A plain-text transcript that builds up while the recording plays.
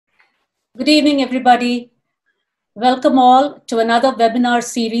Good evening, everybody. Welcome all to another webinar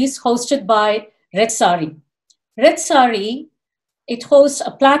series hosted by Red Saree. Red Saree, it hosts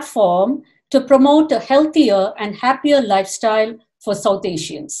a platform to promote a healthier and happier lifestyle for South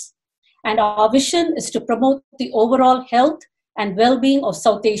Asians. And our vision is to promote the overall health and well-being of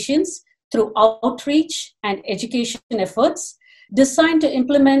South Asians through outreach and education efforts designed to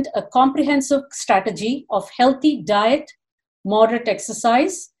implement a comprehensive strategy of healthy diet, moderate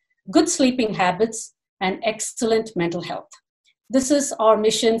exercise, good sleeping habits, and excellent mental health. This is our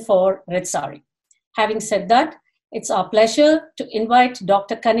mission for Red Saree. Having said that, it's our pleasure to invite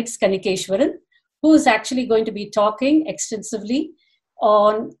Dr. Kanniks Kannikeswaran, who is actually going to be talking extensively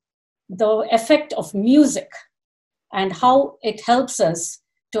on the effect of music and how it helps us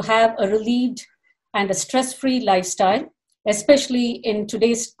to have a relieved and a stress-free lifestyle, especially in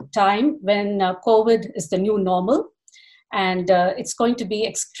today's time when COVID is the new normal. And it's going to be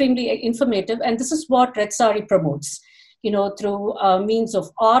extremely informative. And this is what Red Saree promotes, through means of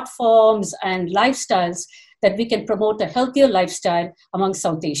art forms and lifestyles that we can promote a healthier lifestyle among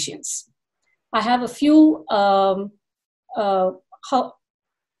South Asians. I have a few, some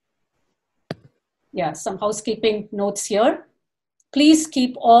housekeeping notes here. Please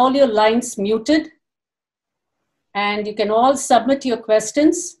keep all your lines muted, and you can all submit your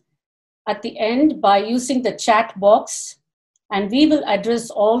questions at the end by using the chat box, and we will address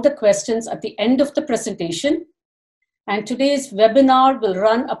all the questions at the end of the presentation. And today's webinar will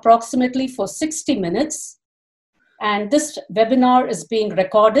run approximately for 60 minutes. And this webinar is being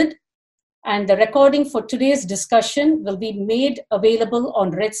recorded, and the recording for today's discussion will be made available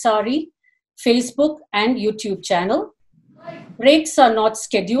on Red Saree, Facebook, and YouTube channel. Breaks are not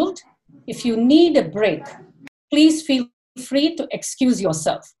scheduled. If you need a break, please feel free to excuse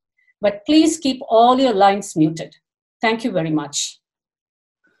yourself, but please keep all your lines muted. Thank you very much.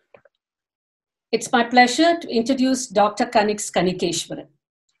 It's my pleasure to introduce Dr. Kanniks Kannikeswaran.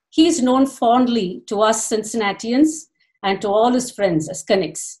 He is known fondly to us Cincinnatians and to all his friends as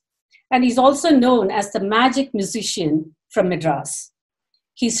Kanniks. And he's also known as the Magic Musician from Madras.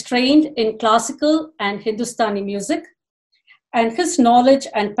 He's trained in classical and Hindustani music, and his knowledge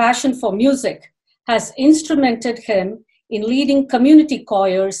and passion for music has instrumented him in leading community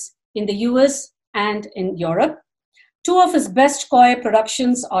choirs in the US and in Europe. Two of his best choir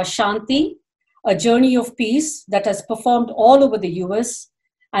productions are Shanti, A Journey of Peace that has performed all over the US,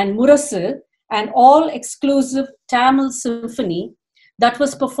 and Murasu, an all-exclusive Tamil symphony that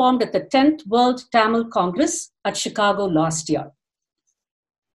was performed at the 10th World Tamil Congress at Chicago last year.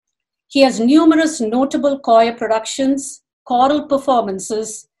 He has numerous notable choir productions, choral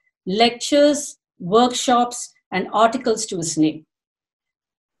performances, lectures, workshops, and articles to his name.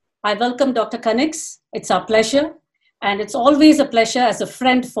 I welcome Dr. Kanniks. It's our pleasure. And it's always a pleasure as a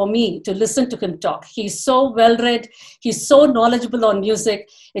friend for me to listen to him talk. He's so well-read. He's so knowledgeable on music.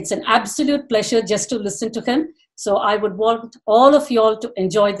 It's an absolute pleasure just to listen to him. So I would want all of you all to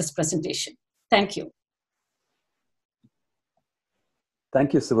enjoy this presentation. Thank you.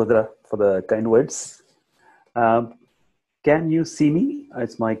 Thank you, Subhadra, for the kind words. Can you see me?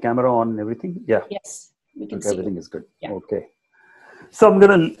 Is my camera on and everything? Yeah. Yes, we can see everything you. is good. Yeah. Okay. So I'm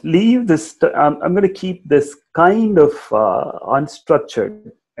going to leave this, I'm going to keep this kind of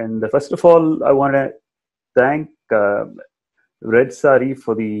unstructured. And first of all, I want to thank Red Saree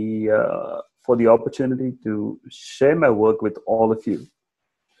for the opportunity to share my work with all of you.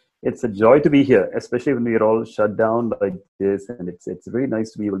 It's a joy to be here, especially when we're all shut down like this. And it's really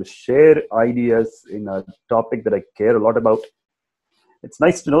nice to be able to share ideas in a topic that I care a lot about. It's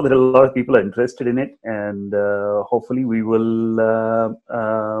nice to know that a lot of people are interested in it, and hopefully we will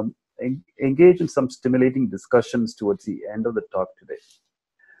engage in some stimulating discussions towards the end of the talk today.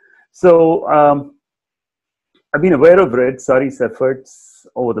 So I've been aware of Red Saree's efforts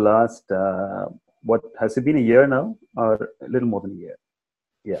over the last, what, has it been a year now, or a little more than a year?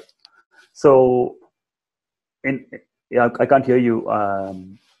 Yeah. So, I can't hear you.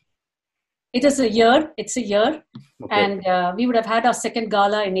 It is a year. It's a year. Okay. And we would have had our second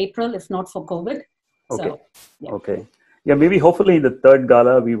gala in April if not for COVID. Okay. So, yeah. Okay. Yeah, maybe hopefully in the third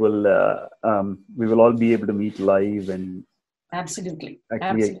gala we will all be able to meet live and Absolutely.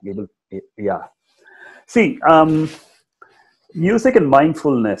 actually able. Yeah. See, music and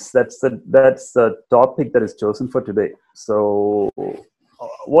mindfulness. That's the topic that is chosen for today. So,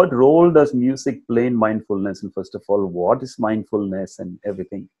 what role does music play in mindfulness? And first of all, what is mindfulness and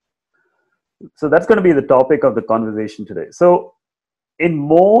everything? So that's going to be the topic of the conversation today. So in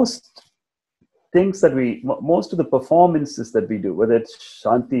most things that most of the performances that we do, whether it's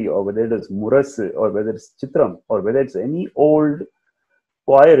Shanti or whether it is Murasu or whether it's Chitram or whether it's any old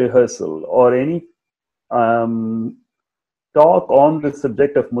choir rehearsal or any talk on the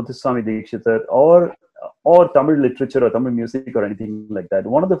subject of Muthuswami Dikshitar or Tamil literature or Tamil music or anything like that,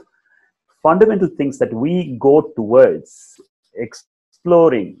 one of the fundamental things that we go towards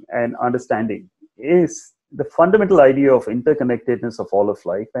exploring and understanding is the fundamental idea of interconnectedness of all of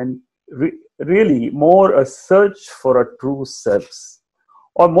life, and really more a search for a true selves,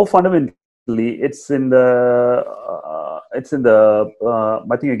 or more fundamentally, I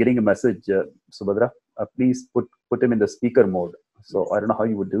think you're getting a message, Subhadra. Please put him in the speaker mode. So I don't know how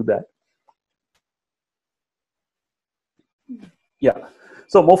you would do that. Yeah.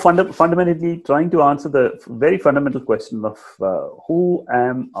 So more fundamentally trying to answer the very fundamental question of who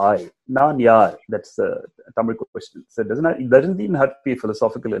am I? Nan yar? That's the Tamil question. So it doesn't even have to be a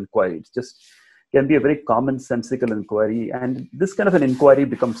philosophical inquiry. It just can be a very commonsensical inquiry. And this kind of an inquiry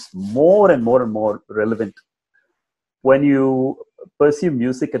becomes more and more and more relevant when you pursue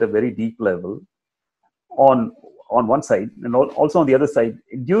music at a very deep level on one side, and also on the other side,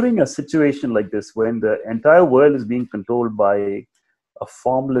 during a situation like this, when the entire world is being controlled by a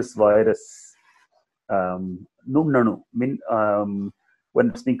formless virus, when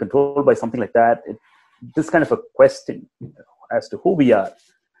it's being controlled by something like that, this kind of a question as to who we are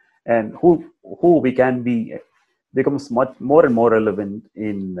and who we can be becomes much more and more relevant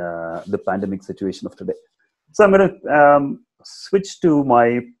in the pandemic situation of today. So I'm going to switch to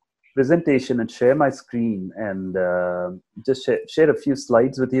my presentation and share my screen and just share a few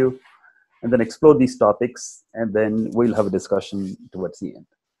slides with you, and then explore these topics, and then we'll have a discussion towards the end.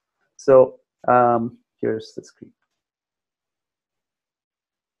 So here's the screen.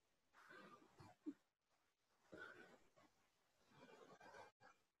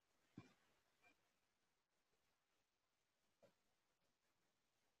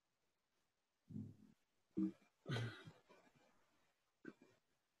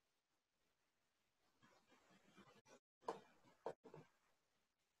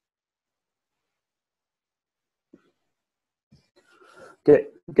 Okay,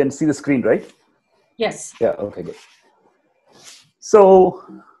 you can see the screen, right? Yes. Yeah, okay, good. So,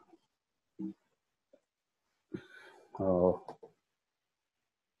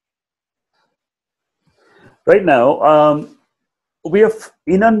 right now, we are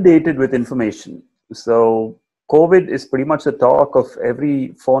inundated with information. So, COVID is pretty much the talk of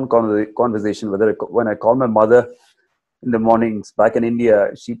every phone conversation. When I call my mother in the mornings back in India,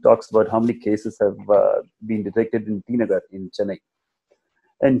 she talks about how many cases have been detected in Tinagar in Chennai.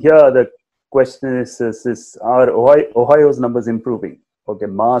 And here the question is are Ohio's numbers improving? Okay,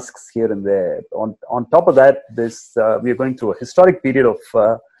 masks here and there. On top of that, we are going through a historic period of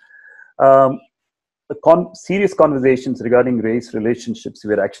serious conversations regarding race relationships.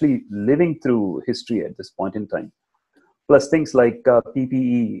 We are actually living through history at this point in time. Plus things like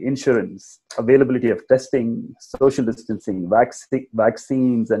PPE, insurance, availability of testing, social distancing,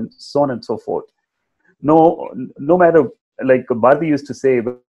 vaccines, and so on and so forth. No matter, like Barbie used to say,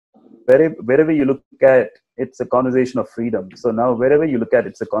 wherever you look at, it's a conversation of freedom. So now wherever you look at,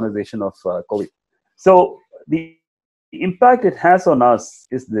 it's a conversation of COVID. So the impact it has on us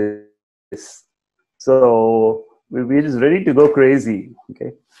is this. So we're just ready to go crazy.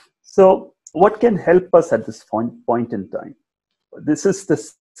 Okay. So what can help us at this point in time? This is the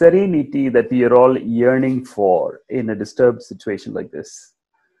serenity that we are all yearning for in a disturbed situation like this.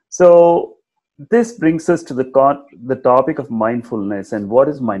 So this brings us to the topic of mindfulness. And what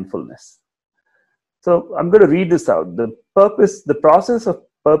is mindfulness? So I'm going to read this out. The process of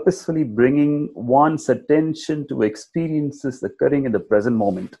purposefully bringing one's attention to experiences occurring in the present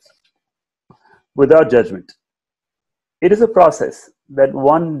moment without judgment. It is a process that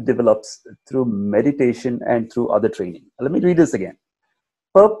one develops through meditation and through other training. Let me read this again.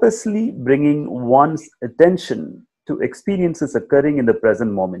 Purposely bringing one's attention to experiences occurring in the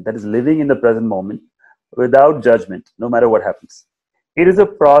present moment, that is, living in the present moment without judgment, no matter what happens. It is a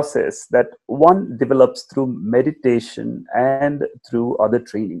process that one develops through meditation and through other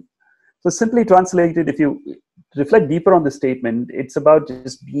training. So simply translated, if you reflect deeper on the statement, it's about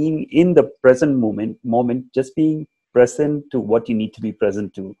just being in the present moment, just being present to what you need to be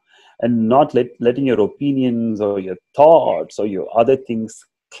present to, and not letting your opinions or your thoughts or your other things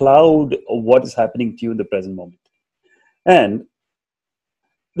cloud what is happening to you in the present moment. And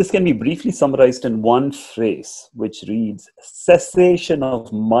this can be briefly summarized in one phrase, which reads, cessation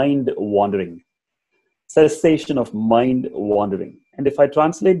of mind wandering. Cessation of mind wandering. And if I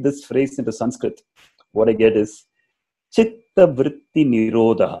translate this phrase into Sanskrit, what I get is chitta vritti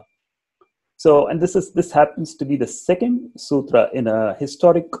nirodha. So, and this happens to be the second sutra in a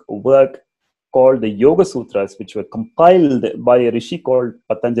historic work called the Yoga Sutras, which were compiled by a rishi called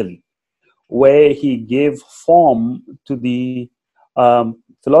Patanjali, where he gave form to the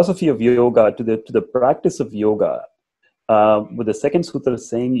philosophy of yoga, to the practice of yoga, with the second sutra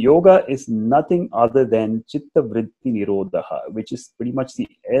saying yoga is nothing other than chitta vritti nirodha, which is pretty much the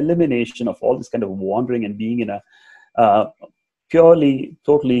elimination of all this kind of wandering and being in a purely,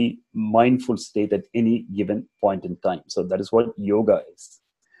 totally mindful state at any given point in time. So that is what yoga is.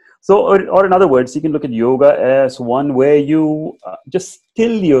 So, or in other words, you can look at yoga as one where you just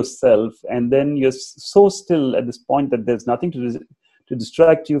still yourself, and then you're so still at this point that there's nothing to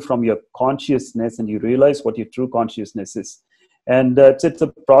distract you from your consciousness, and you realize what your true consciousness is. And it's a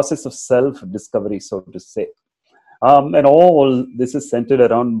process of self-discovery, so to say. And all this is centered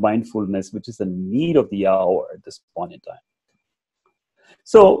around mindfulness, which is the need of the hour at this point in time.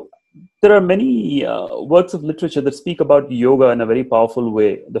 So there are many works of literature that speak about yoga in a very powerful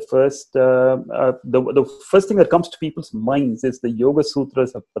way. The first thing that comes to people's minds is the Yoga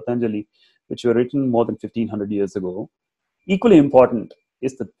Sutras of Patanjali, which were written more than 1500 years ago. Equally important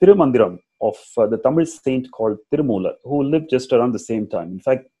is the Tirumandiram of the Tamil saint called Tirumular, who lived just around the same time. In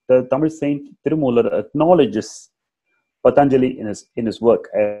fact, the Tamil saint Tirumular acknowledges Patanjali in his work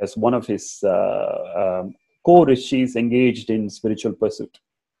as one of his co-rishis engaged in spiritual pursuit.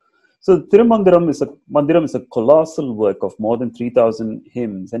 So Tirumandiram is a colossal work of more than 3,000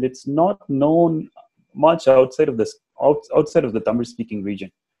 hymns, and it's not known much outside of the Tamil-speaking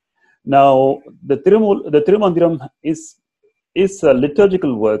region. Now, the Tirumandiram is a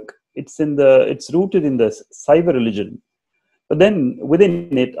liturgical work. It's rooted in the Saiva religion, but then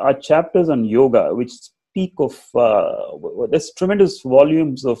within it are chapters on yoga, which speak of there's tremendous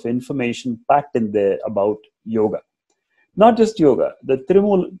volumes of information packed in there about yoga. Not just yoga. The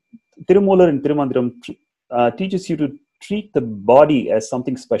Tirumular and Tirumandiram teaches you to treat the body as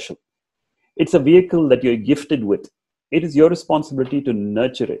something special. It's a vehicle that you're gifted with. It is your responsibility to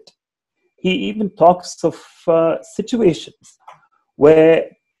nurture it. He even talks of situations where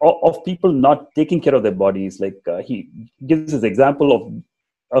of people not taking care of their bodies. Like he gives his example of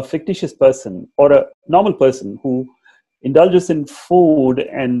a fictitious person or a normal person who indulges in food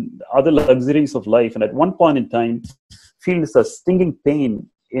and other luxuries of life, and at one point in time feels a stinging pain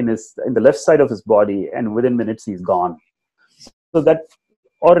in the left side of his body, and within minutes he's gone. So that,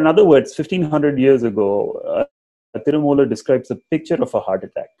 or in other words, 1500 years ago, Tirumular describes a picture of a heart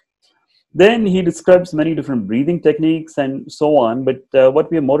attack. Then he describes many different breathing techniques and so on. But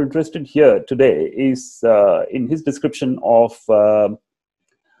what we are more interested here today is in his description of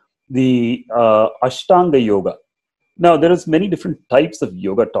the Ashtanga Yoga. Now, there is many different types of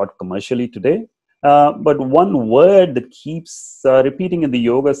yoga taught commercially today. But one word that keeps repeating in the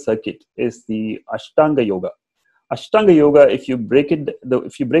yoga circuit is the Ashtanga Yoga. Ashtanga Yoga, if you break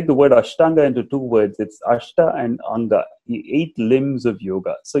the word Ashtanga into two words, it's Ashta and Anga, the 8 limbs of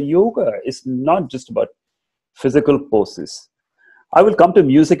yoga. So yoga is not just about physical poses. I will come to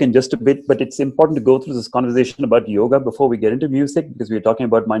music in just a bit, but it's important to go through this conversation about yoga before we get into music, because we're talking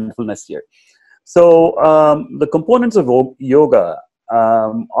about mindfulness here. So the components of yoga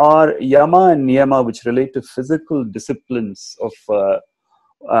are yama and niyama, which relate to physical disciplines of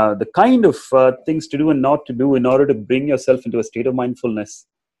the kind of things to do and not to do in order to bring yourself into a state of mindfulness.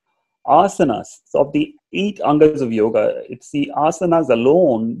 Asanas, so of the 8 angas of yoga, it's the asanas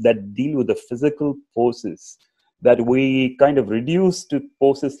alone that deal with the physical poses that we kind of reduce to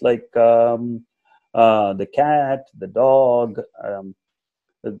poses like the cat, the dog,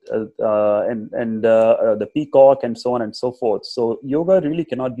 and the peacock, and so on and so forth. So yoga really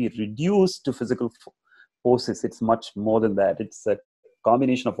cannot be reduced to physical poses. It's much more than that. It's a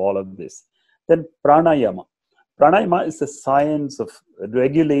combination of all of this. Then pranayama. Pranayama is the science of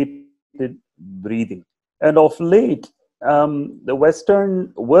regulated breathing. And of late, the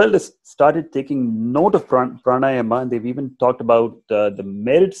Western world has started taking note of pranayama, and they've even talked about the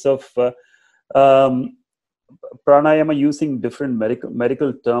merits of pranayama using different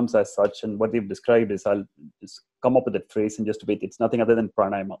medical terms as such. And what they've described is, I'll just come up with that phrase in just a bit. It's nothing other than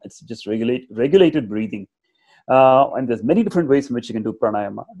pranayama. It's just regulated breathing. And there's many different ways in which you can do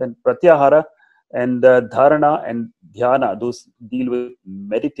pranayama. Then pratyahara and dharana and dhyana, those deal with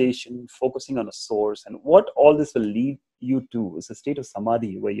meditation, focusing on a source. And what all this will lead you to is a state of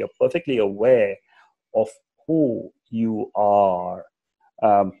samadhi where you're perfectly aware of who you are,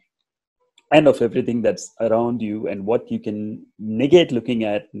 and of everything that's around you and what you can negate looking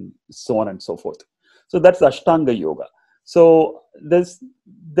at, and so on and so forth. So that's Ashtanga Yoga. So there's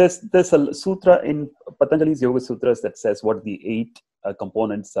a sutra in Patanjali's Yoga Sutras that says what the 8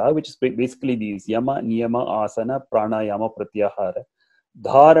 components are, which is basically these yama, niyama, asana, pranayama, pratyahara,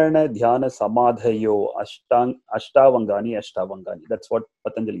 Dharana Dhyana Samadhayo Ashtavangani. That's what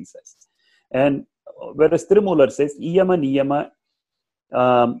Patanjali says. And whereas Tirumular says, Iyama Niyama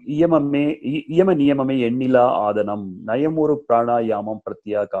Iyama Niyamame Ennila Adanam, Nayamuru Prana Yamam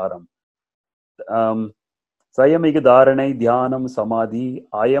Pratyakaram. Sayamiga Dharanai Dhyanam Samadhi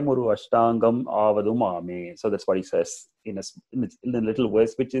Ayamuru Ashtangam Avadumame. So that's what he says in a little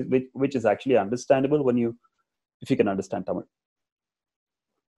verse, which is actually understandable if you can understand Tamil.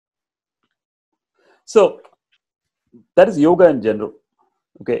 So that is yoga in general.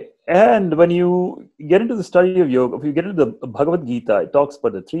 Okay. And when you get into the study of yoga, if you get into the Bhagavad Gita, it talks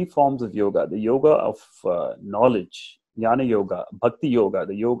about the 3 forms of yoga: the yoga of knowledge, jnana yoga; bhakti yoga,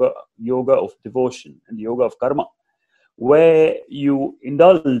 the yoga of devotion; and the yoga of karma, where you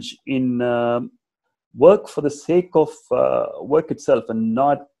indulge in work for the sake of work itself and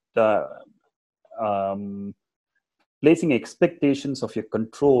not placing expectations of your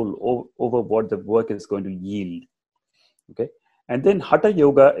control over what the work is going to yield. Okay. And then Hatha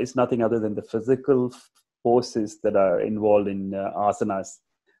Yoga is nothing other than the physical poses that are involved in asanas.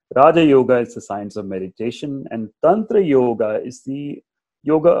 Raja Yoga is the science of meditation, and Tantra Yoga is the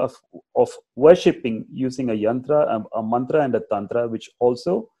yoga of worshipping using a yantra, a mantra, and a tantra, which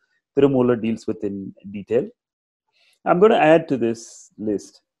also Tirumular deals with in detail. I'm going to add to this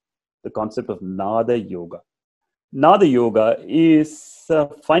list the concept of Nada Yoga. Nada Yoga is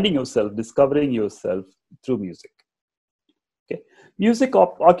finding yourself, discovering yourself through music. Okay. Music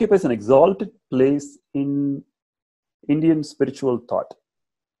occupies an exalted place in Indian spiritual thought.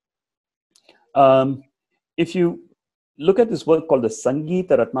 If you look at this work called the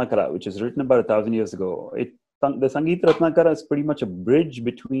Sangeeta Ratnakara, which is written about 1,000 years ago, the Sangeeta Ratnakara is pretty much a bridge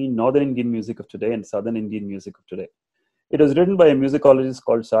between Northern Indian music of today and Southern Indian music of today. It was written by a musicologist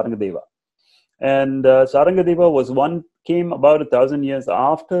called Sarangadeva. And Sarangadeva came about 1,000 years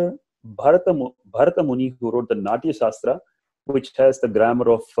after Bharata Muni, who wrote the Natya Shastra, which has the grammar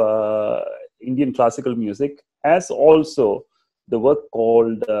of Indian classical music, as also the work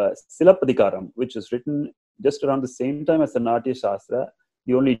called Silapadikaram, which is written just around the same time as the Natya Shastra.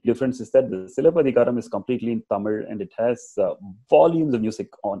 The only difference is that the Silapadikaram is completely in Tamil, and it has volumes of music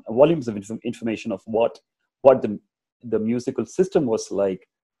volumes of information of what the musical system was like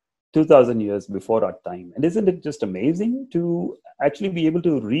 2,000 years before our time. And isn't it just amazing to actually be able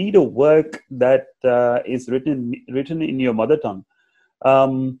to read a work that is written in your mother tongue?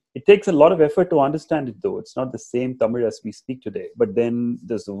 It takes a lot of effort to understand it, though. It's not the same Tamil as we speak today. But then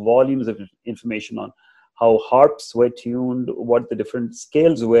there's volumes of information on how harps were tuned, what the different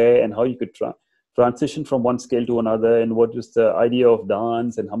scales were, and how you could transition from one scale to another, and what was the idea of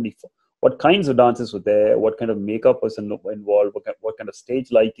dance, and what kinds of dances were there, what kind of makeup was involved, what kind of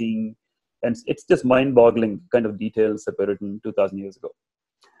stage lighting. And it's just mind-boggling kind of details that were written 2,000 years ago.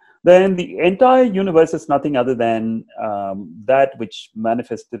 Then the entire universe is nothing other than that which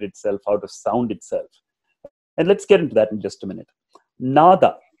manifested itself out of sound itself. And let's get into that in just a minute.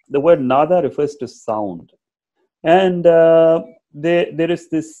 Nada. The word nada refers to sound. And there is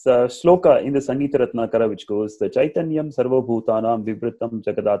this shloka in the Sangeeta Ratnakara which goes, the Chaitanyam Sarva Bhutanam Vivritam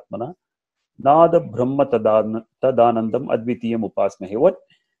Jagadatmana Nada Brahma Tadanandam Advitiyam Upasmahe.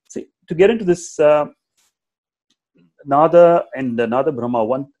 To get into this Nada and Nada Brahma,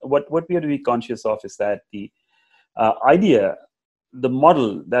 what we have to be conscious of is that the idea, the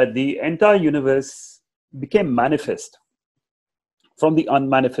model that the entire universe became manifest from the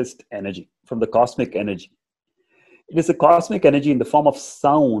unmanifest energy, from the cosmic energy. It is a cosmic energy in the form of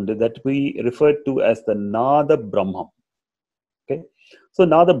sound that we refer to as the Nada Brahman. Okay, so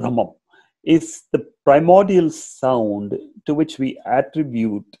Nada Brahman is the primordial sound to which we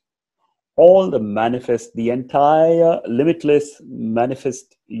attribute all the entire limitless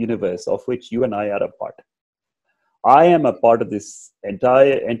manifest universe of which you and I are a part. I am a part of this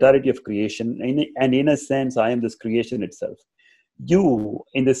entirety of creation, and in a sense, I am this creation itself. You,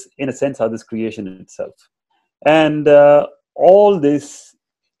 in a sense, are this creation itself. And all this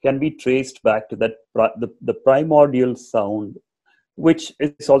can be traced back to the primordial sound, which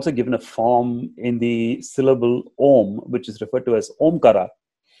is also given a form in the syllable Om, which is referred to as Omkara,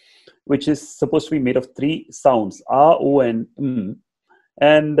 which is supposed to be made of 3 sounds, A, O, and M,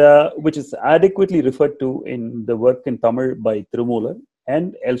 and which is adequately referred to in the work in Tamil by Tirumular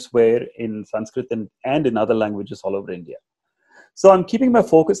and elsewhere in Sanskrit and in other languages all over India. So I'm keeping my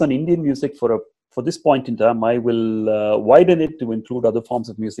focus on Indian music for this point in time. I will widen it to include other forms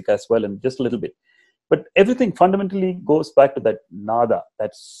of music as well in just a little bit. But everything fundamentally goes back to that nada,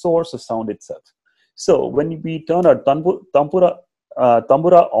 that source of sound itself. So when we turn our tambura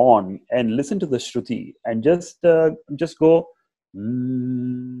on and listen to the shruti and just go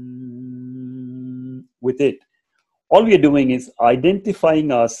with it, all we are doing is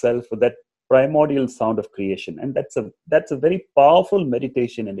identifying ourselves with that primordial sound of creation, and that's a very powerful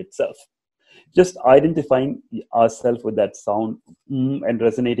meditation in itself. Just identifying ourselves with that sound and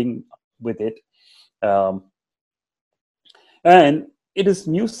resonating with it. Um, and it is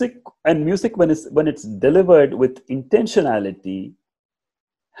music, and music when it's delivered with intentionality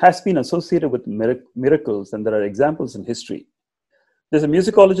has been associated with miracles, and there are examples in history. There's a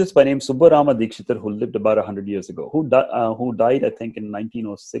musicologist by name Subhadra Dikshitar who lived about 100 years ago, who died, I think, in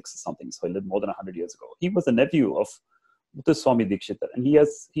 1906 or something. So he lived more than 100 years ago. He was a nephew of Muthuswami Dikshitar, and he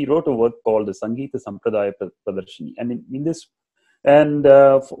wrote a work called the Sangeeta Sampradaya Pradarshini. And in this, and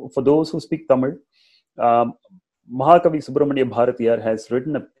for those who speak Tamil, Mahakavi Subramanya Bharatiyar has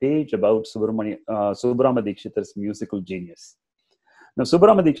written a page about Subramanya Dikshitar's musical genius. Now,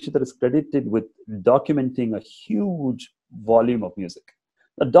 Subhadra Dikshitar is credited with documenting a huge volume of music.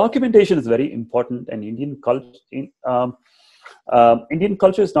 Now, documentation is very important, and Indian culture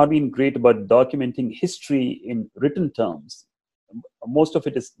has not been great about documenting history in written terms. Most of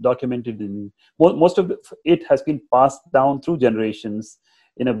it is documented most of it has been passed down through generations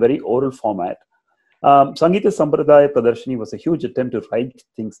in a very oral format. Sangeeta Sampradaya Pradarshini was a huge attempt to write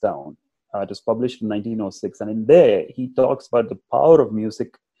things down. It was published in 1906, and in there he talks about the power of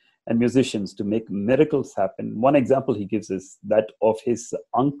music and musicians to make miracles happen. One example he gives is that of his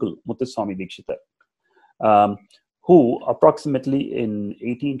uncle Muthuswami Dikshitar, who approximately in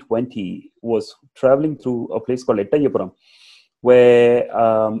 1820 was traveling through a place called Ettayapuram, where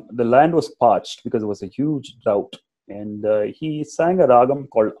the land was parched because it was a huge drought, and he sang a ragam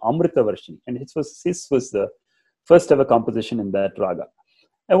called Amrita Varshini, and his was the first ever composition in that raga.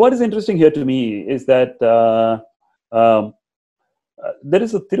 And what is interesting here to me is that there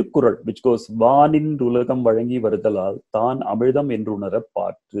is a Tirukkural which goes Vanin Rulagam Varangi Varadalal Tan Amridam Endrunara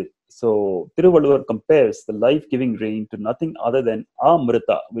Paatru. So Tiruvalluvar compares the life-giving rain to nothing other than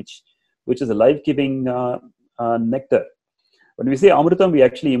Amrita, which is a life-giving nectar. When we say Amritam, we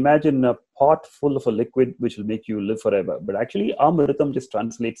actually imagine a pot full of a liquid which will make you live forever. But actually, Amritam just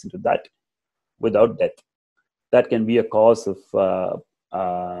translates into that without death. That can be a cause of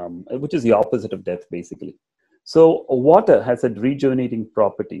which is the opposite of death, basically. So water has a rejuvenating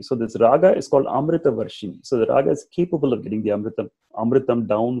property. So this raga is called Amrita Varshini. So the raga is capable of getting the Amritam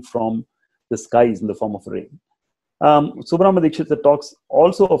down from the skies in the form of rain. Subhadra Dikshitar talks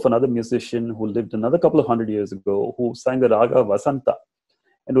also of another musician who lived another couple of 100 years ago, who sang the raga Vasanta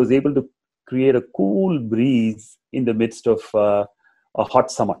and was able to create a cool breeze in the midst of a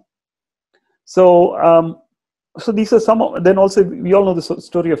hot summer. So so these are some. Then also we all know the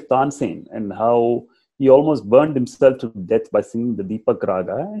story of Tansen and how he almost burned himself to death by singing the Deepak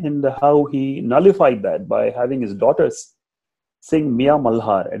Raga, and how he nullified that by having his daughters sing Mia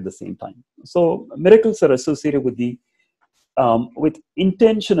Malhar at the same time. So miracles are associated with with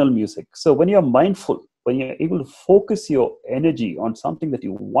intentional music. So when you're mindful, when you're able to focus your energy on something that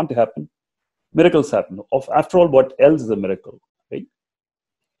you want to happen, miracles happen. After all, what else is a miracle, right?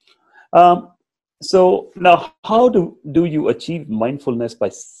 So now, how do you achieve mindfulness by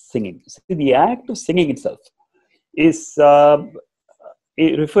singing? See, the act of singing itself is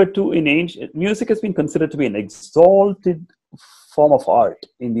referred to in ancient music has been considered to be an exalted form of art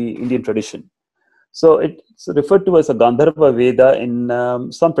in the Indian tradition. So it's referred to as a Gandharva Veda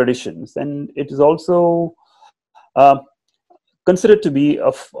in some traditions, and it is also considered to be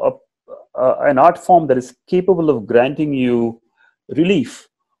an art form that is capable of granting you relief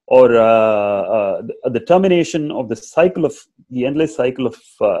or the termination of the endless cycle of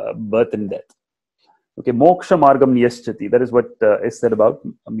birth and death. Okay, moksha margam niyaschati. That is what is said about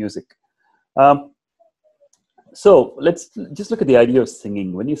music. So let's just look at the idea of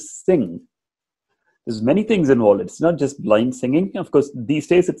singing. When you sing, there's many things involved. It's not just blind singing. Of course, these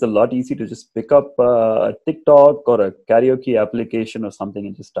days it's a lot easier to just pick up a TikTok or a karaoke application or something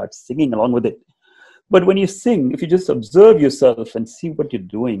and just start singing along with it. But when you sing, if you just observe yourself and see what you're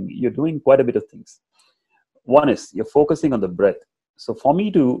doing quite a bit of things. One is you're focusing on the breath. So for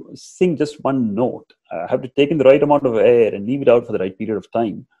me to sing just one note, I have to take in the right amount of air and leave it out for the right period of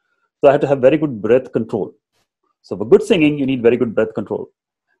time. So I have to have very good breath control. So for good singing, you need very good breath control.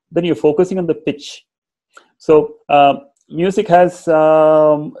 Then you're focusing on the pitch. So music has,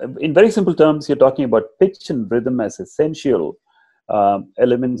 in very simple terms, you're talking about pitch and rhythm as essential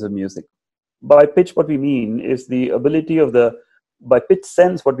elements of music. By pitch, what we mean is the ability of by pitch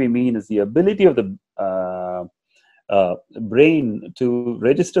sense, what we mean is the ability of the brain to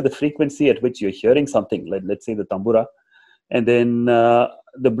register the frequency at which you're hearing something, like let's say the tambura, and then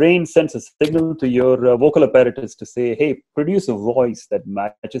the brain sends a signal to your vocal apparatus to say, hey, produce a voice that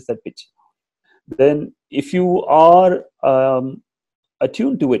matches that pitch. Then if you are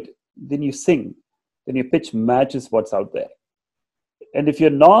attuned to it, then you sing, then your pitch matches what's out there. And if you're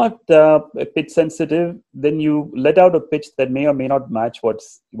not pitch sensitive, then you let out a pitch that may or may not match what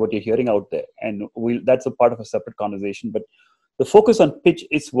you're hearing out there. And that's a part of a separate conversation. But the focus on pitch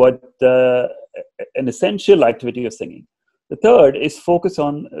is what an essential activity of singing. The third is focus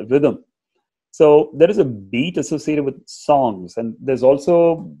on rhythm. So there is a beat associated with songs, and there's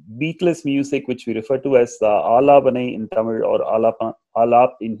also beatless music, which we refer to as alapane in Tamil, or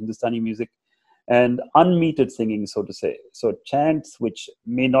alap in Hindustani music, and unmetered singing, so to say. So chants which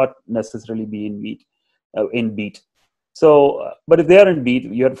may not necessarily be in beat. So, but if they are in beat,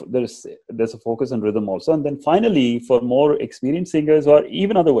 there's a focus on rhythm also. And then finally, for more experienced singers or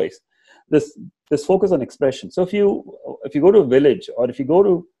even otherwise, this focus on expression. So if you go to a village, or if you go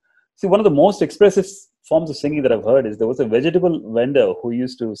to see, one of the most expressive forms of singing that I've heard is there was a vegetable vendor who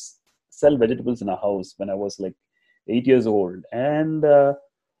used to sell vegetables in a house when I was like 8 years old, and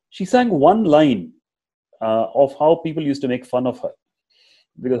she sang one line of how people used to make fun of her,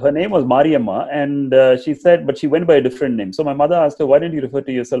 because her name was Mariamma, and she said, but she went by a different name. So my mother asked her, why didn't you refer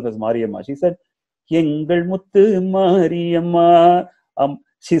to yourself as Mariamma? She said, Yengal Muthu Mariamma.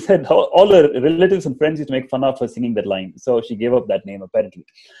 She said all her relatives and friends used to make fun of her singing that line. So she gave up that name, apparently.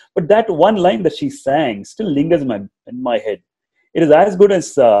 But that one line that she sang still lingers in my head. It is as good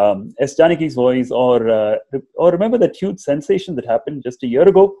as Janaki's voice, or remember that huge sensation that happened just a year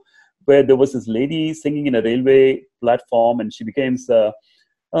ago, where there was this lady singing in a railway platform, and she becomes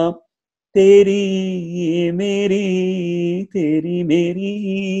Teri Meri, Teri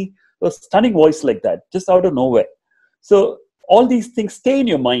Meri. A stunning voice like that, just out of nowhere. So all these things stay in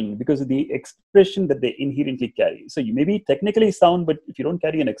your mind because of the expression that they inherently carry. So you may be technically sound, but if you don't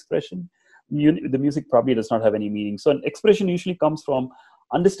carry an expression, the music probably does not have any meaning. So an expression usually comes from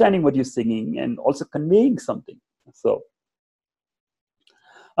understanding what you're singing and also conveying something. So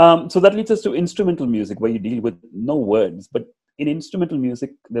that leads us to instrumental music, where you deal with no words. But in instrumental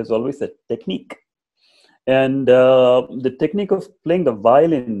music, there's always a technique. And the technique of playing the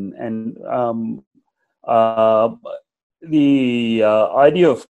violin, and the idea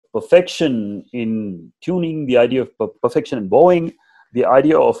of perfection in tuning, the idea of perfection in bowing, the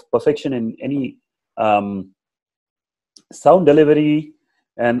idea of perfection in any sound delivery,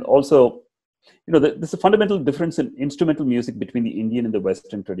 and also, there's a fundamental difference in instrumental music between the Indian and the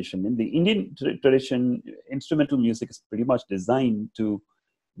Western tradition. In the Indian tradition, instrumental music is pretty much designed to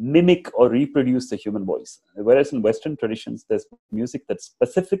mimic or reproduce the human voice, whereas in Western traditions, there's music that's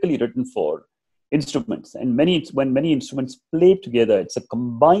specifically written for instruments. And when many instruments play together, it's a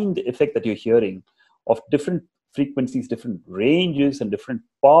combined effect that you're hearing of different frequencies, different ranges, and different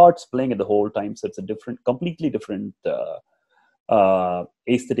parts playing at the whole time. So it's a completely different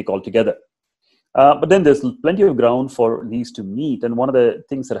aesthetic altogether. But then there's plenty of ground for these to meet. And one of the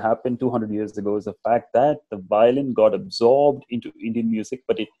things that happened 200 years ago is the fact that the violin got absorbed into Indian music,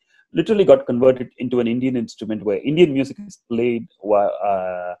 but it literally got converted into an Indian instrument, where Indian music is played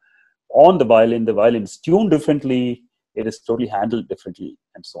on the violin. The violin is tuned differently, it is totally handled differently,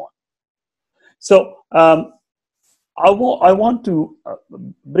 and so on. So I want to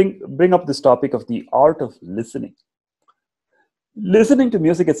bring up this topic of the art of listening. Listening to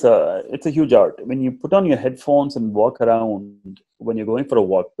music, it's a huge art. When you put on your headphones and walk around, when you're going for a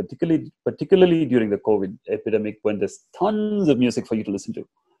walk, particularly during the COVID epidemic, when there's tons of music for you to listen to,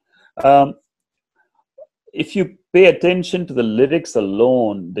 if you pay attention to the lyrics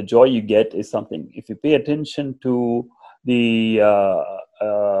alone, the joy you get is something. If you pay attention to the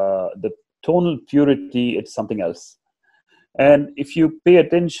tonal purity, it's something else. And if you pay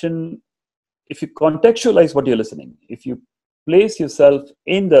attention, if you contextualize what you're listening, if you place yourself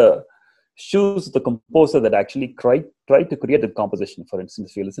in the shoes of the composer that actually tried to create the composition. For instance,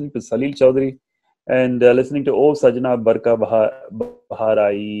 if you're listening to Salil Chaudhary and listening to Oh Sajna Barka Bahar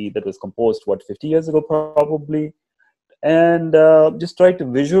Aayi, that was composed 50 years ago probably, and just try to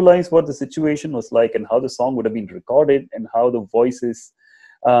visualize what the situation was like and how the song would have been recorded and how the voices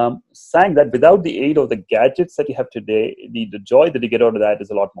sang that without the aid of the gadgets that you have today. The joy that you get out of that is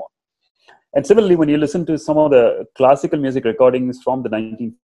a lot more. And similarly, when you listen to some of the classical music recordings from the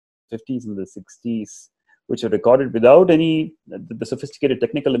 1950s and the 60s, which are recorded without any the sophisticated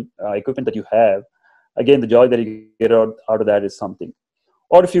technical equipment that you have, again, the joy that you get out of that is something.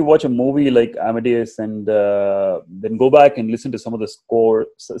 Or if you watch a movie like Amadeus and then go back and listen to some of the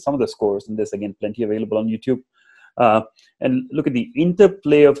scores, and there's again plenty available on YouTube. And look at the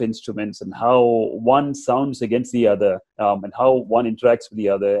interplay of instruments and how one sounds against the other, and how one interacts with the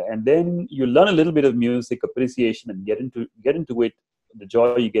other. And then you learn a little bit of music appreciation and get into it. The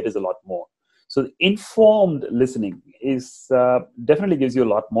joy you get is a lot more. So informed listening is definitely gives you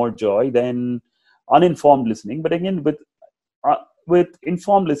a lot more joy than uninformed listening. But again, with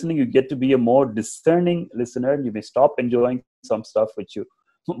informed listening, you get to be a more discerning listener, and you may stop enjoying some stuff which you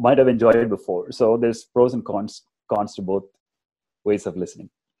might have enjoyed before. So there's pros and cons to both ways of listening.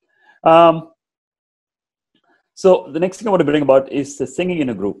 So the next thing I want to bring about is the singing in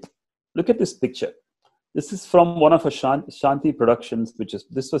a group. Look at this picture. This is from one of our Shanti productions,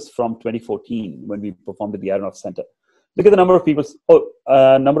 this was from 2014 when we performed at the Aronoff Center. Look at the number of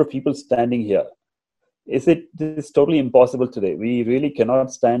people standing here. This is totally impossible today. We really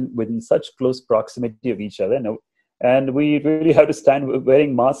cannot stand within such close proximity of each other. No, and we really have to stand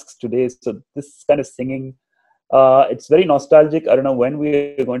wearing masks today. So this kind of singing, it's very nostalgic. I don't know when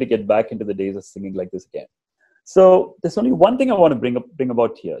we're going to get back into the days of singing like this again. So there's only one thing I want to bring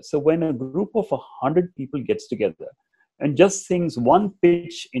about here. So when a group of 100 people gets together and just sings one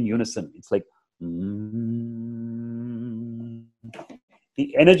pitch in unison, it's like,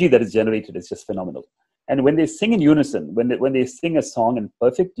 the energy that is generated is just phenomenal. And when they sing in unison, when they sing a song in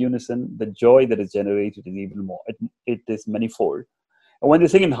perfect unison, the joy that is generated is even more. It is manifold. And when they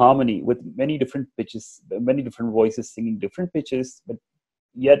sing in harmony with many different pitches, many different voices singing different pitches, but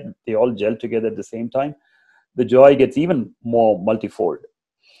yet they all gel together at the same time, the joy gets even more multifold.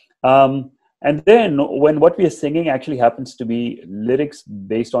 And then when what we are singing actually happens to be lyrics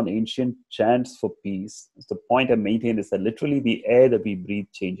based on ancient chants for peace, the point I maintain is that literally the air that we breathe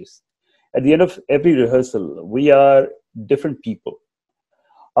changes. At the end of every rehearsal, we are different people.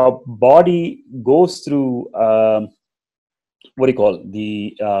 Our body goes through, there's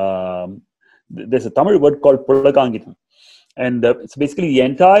a Tamil word called Pulakangitam. And it's basically the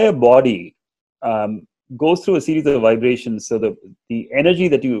entire body goes through a series of vibrations. So the energy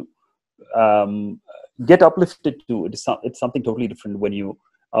that you get uplifted to, it's something totally different when you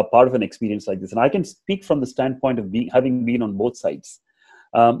are part of an experience like this. And I can speak from the standpoint of having been on both sides.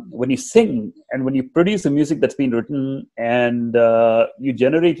 When you sing and when you produce the music that's been written and you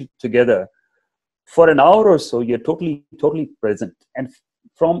generate it together for an hour or so, you're totally present. And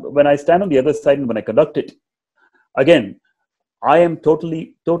from when I stand on the other side and when I conduct it, again, I am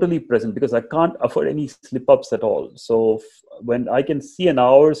totally present because I can't afford any slip-ups at all. So when I can see an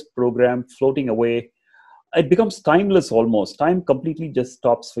hour's program floating away, it becomes timeless almost. Time completely just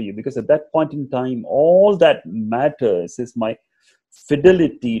stops for you, because at that point in time, all that matters is my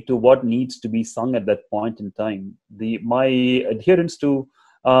fidelity to what needs to be sung at that point in time. My adherence to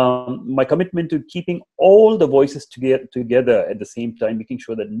my commitment to keeping all the voices together at the same time, making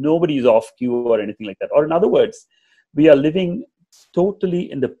sure that nobody is off cue or anything like that. Or in other words, we are living totally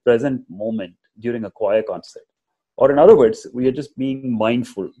in the present moment during a choir concert. Or in other words, we are just being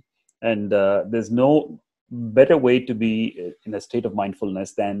mindful. And there's no better way to be in a state of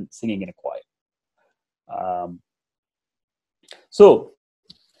mindfulness than singing in a choir. So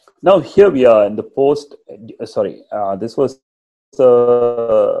now here we are in the this was,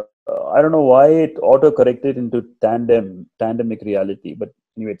 I don't know why it auto-corrected into pandemic reality, but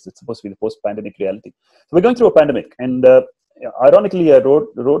anyway, it's supposed to be the post-pandemic reality. So we're going through a pandemic, and ironically, I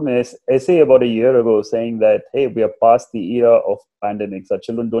wrote an essay about a year ago saying that, hey, we are past the era of pandemics. Our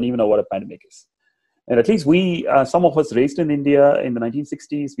children don't even know what a pandemic is. And at least some of us raised in India in the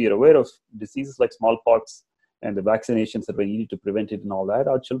 1960s, we are aware of diseases like smallpox and the vaccinations that were needed to prevent it and all that.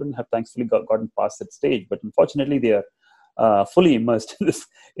 Our children have thankfully gotten past that stage, but unfortunately, they are fully immersed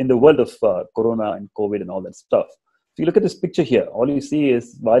in the world of Corona and COVID and all that stuff. If you look at this picture here, all you see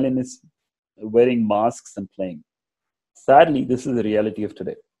is violinists wearing masks and playing. Sadly, this is the reality of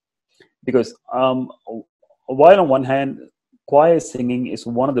today. Because while on one hand, choir singing is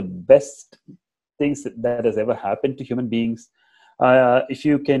one of the best things that has ever happened to human beings. If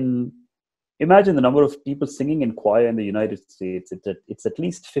you can imagine the number of people singing in choir in the United States, it's at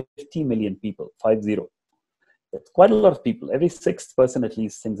least 50 million people, 50. It's quite a lot of people. Every sixth person at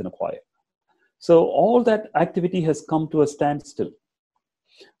least sings in a choir. So all that activity has come to a standstill.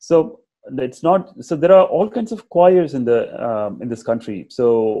 So it's not. So there are all kinds of choirs in this country.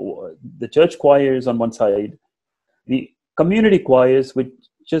 So the church choirs on one side, the community choirs which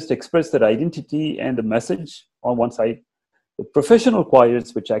just express their identity and the message on one side, the professional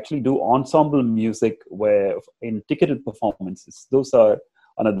choirs which actually do ensemble music where in ticketed performances. Those are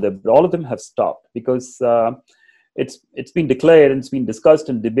another. All of them have stopped because it's been declared and it's been discussed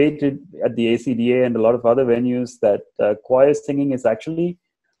and debated at the ACDA and a lot of other venues that choir singing is actually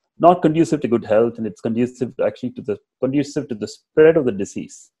not conducive to good health, and it's conducive actually to the spread of the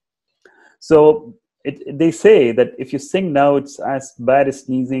disease. So they say that if you sing now, it's as bad as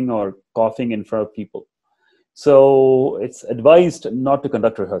sneezing or coughing in front of people. So it's advised not to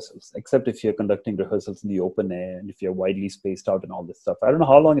conduct rehearsals, except if you're conducting rehearsals in the open air and if you're widely spaced out and all this stuff. I don't know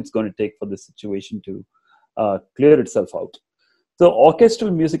how long it's going to take for this situation to clear itself out. So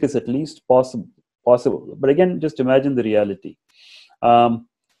orchestral music is at least possible. But again, just imagine the reality.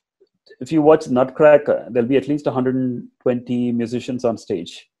 If you watch Nutcracker, there'll be at least 120 musicians on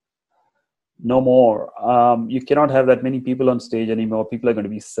stage. No more. You cannot have that many people on stage anymore. People are going to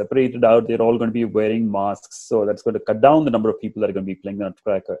be separated out. They're all going to be wearing masks. So that's going to cut down the number of people that are going to be playing the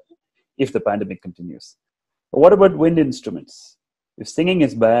Nutcracker if the pandemic continues. But what about wind instruments? If singing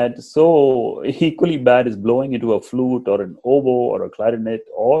is bad, so equally bad is blowing into a flute or an oboe or a clarinet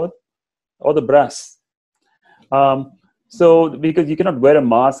or the brass. So because you cannot wear a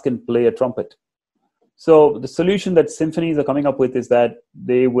mask and play a trumpet. So the solution that symphonies are coming up with is that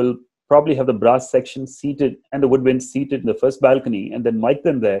they will probably have the brass section seated and the woodwinds seated in the first balcony, and then mic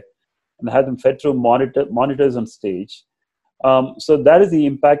them there and have them fed through monitors on stage. So that is the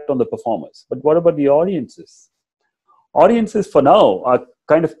impact on the performers. But what about the audiences? Audiences for now are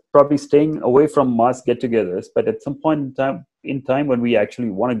kind of probably staying away from mass get-togethers, but at some point in time when we actually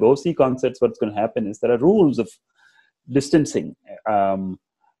want to go see concerts, what's going to happen is there are rules of distancing,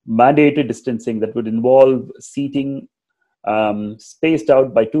 mandated distancing that would involve seating spaced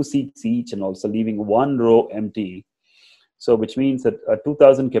out by 2 seats each and also leaving 1 row empty. So which means that a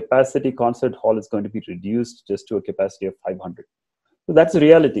 2,000 capacity concert hall is going to be reduced just to a capacity of 500. So that's the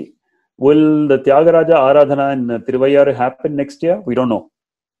reality. Will the Tyagaraja Aradhana in Tiruvayar happen next year? We don't know.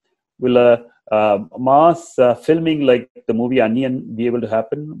 Will mass filming like the movie Onion be able to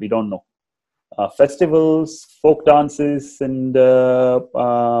happen? We don't know. Festivals, folk dances, and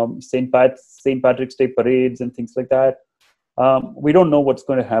St. Patrick's Day parades and things like that. We don't know what's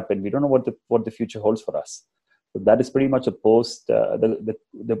going to happen. We don't know what the future holds for us. So that is pretty much a post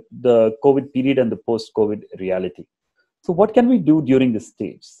the COVID period and the post-COVID reality. So what can we do during this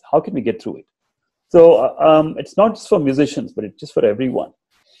stage? How can we get through it? So it's not just for musicians, but it's just for everyone.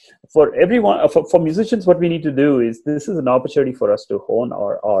 For everyone, for musicians, what we need to do is this is an opportunity for us to hone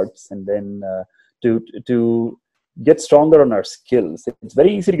our arts and then to get stronger on our skills. It's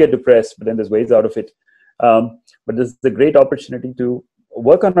very easy to get depressed, but then there's ways out of it. But this is a great opportunity to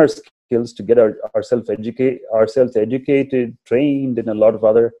work on our skills, to get ourselves educated, trained in a lot of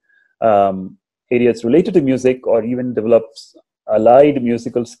other areas related to music, or even develop allied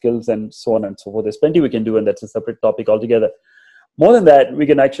musical skills and so on and so forth. There's plenty we can do, and that's a separate topic altogether. More than that, we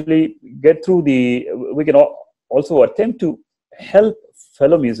can actually get through we can also attempt to help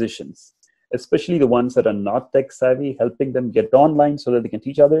fellow musicians, especially the ones that are not tech savvy, helping them get online so that they can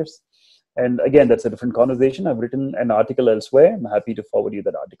teach others. And again, that's a different conversation. I've written an article elsewhere. I'm happy to forward you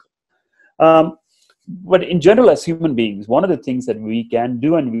that article. But in general, as human beings, one of the things that we can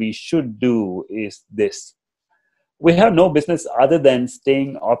do and we should do is this. We have no business other than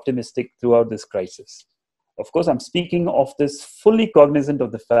staying optimistic throughout this crisis. Of course, I'm speaking of this fully cognizant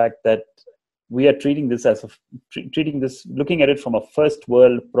of the fact that we are treating this looking at it from a first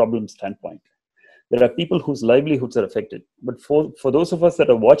world problem standpoint. There are people whose livelihoods are affected. But for those of us that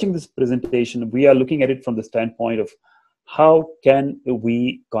are watching this presentation, we are looking at it from the standpoint of how can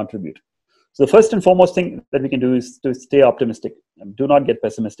we contribute? So the first and foremost thing that we can do is to stay optimistic. Do not get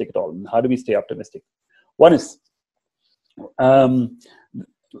pessimistic at all. And how do we stay optimistic? One is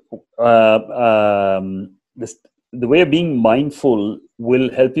the way of being mindful will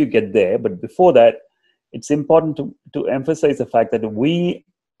help you get there. But before that, it's important to emphasize the fact that we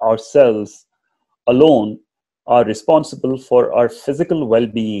ourselves alone are responsible for our physical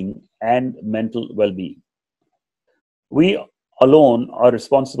well-being and mental well-being. We alone are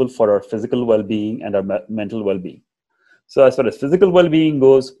responsible for our physical well-being and our mental well-being. So as far as physical well-being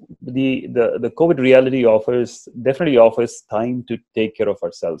goes, the COVID reality definitely offers time to take care of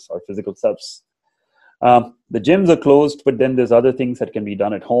ourselves, our physical selves. The gyms are closed, but then there's other things that can be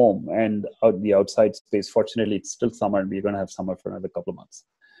done at home and the outside space. Fortunately, it's still summer, and we're going to have summer for another couple of months.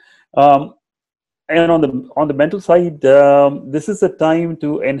 And on the mental side, this is a time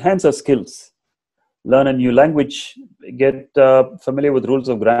to enhance our skills, learn a new language, get familiar with rules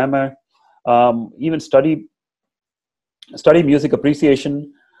of grammar, even study music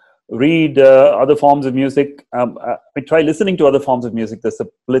appreciation, read other forms of music. Try listening to other forms of music. There's a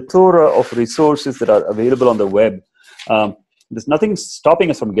plethora of resources that are available on the web. There's nothing stopping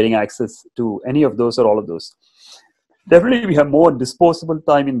us from getting access to any of those or all of those. Definitely, we have more disposable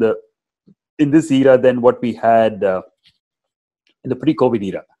time in this era than what we had in the pre-COVID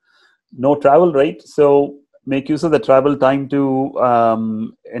era. no travel, right? So make use of the travel time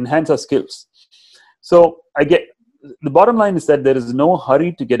to enhance our skills. So I get the bottom line is that there is no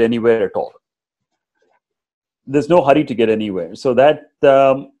hurry to get anywhere at all. There's no hurry to get anywhere. So that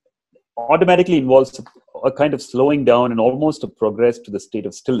automatically involves a kind of slowing down and almost a progress to the state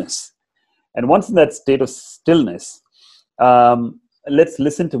of stillness. And once in that state of stillness, let's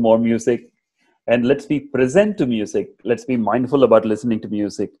listen to more music and let's be present to music. Let's be mindful about listening to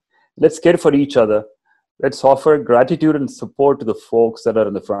music. Let's care for each other. Let's offer gratitude and support to the folks that are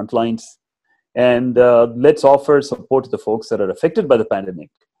in the front lines. And let's offer support to the folks that are affected by the pandemic.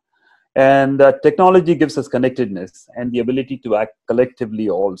 And technology gives us connectedness and the ability to act collectively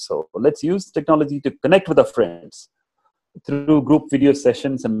also. Let's use technology to connect with our friends through group video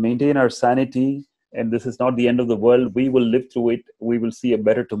sessions and maintain our sanity. And this is not the end of the world. We will live through it. We will see a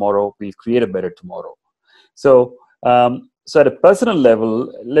better tomorrow. We'll create a better tomorrow. So, so at a personal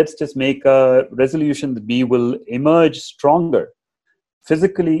level, let's just make a resolution that we will emerge stronger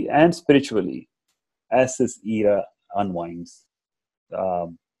physically and spiritually as this era unwinds.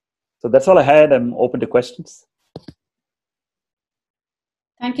 So that's all I had. I'm open to questions.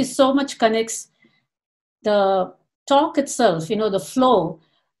 Thank you so much, Kanniks. The talk itself, the flow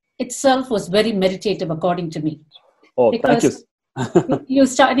itself was very meditative, according to me. Oh, thank you. you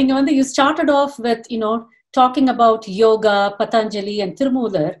started off with, talking about yoga, Patanjali, and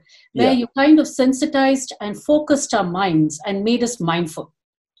Tirumular, where you kind of sensitized and focused our minds and made us mindful.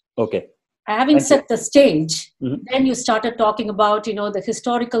 Okay. Having set the stage, then you started talking about, the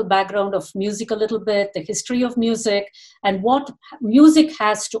historical background of music a little bit, the history of music, and what music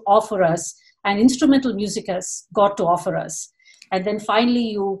has to offer us, and instrumental music has got to offer us. And then finally,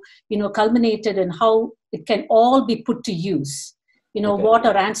 you culminated in how it can all be put to use. What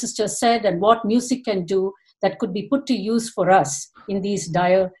our ancestors said and what music can do that could be put to use for us in these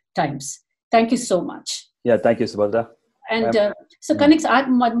dire times. Thank you so much. Yeah, thank you, Subhadra. And so, Kanniks,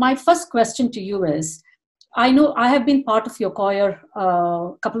 my first question to you is, I know I have been part of your choir,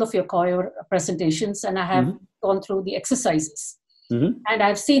 couple of your choir presentations, and I have gone through the exercises. And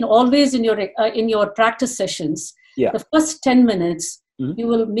I've seen always in your practice sessions, the first 10 minutes, you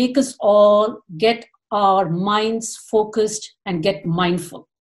will make us all get our minds focused and get mindful.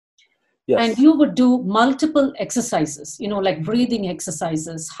 Yes. And you would do multiple exercises, like breathing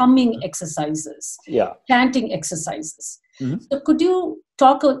exercises, humming exercises, chanting exercises. So could you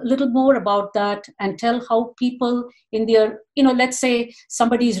talk a little more about that and tell how people in their, let's say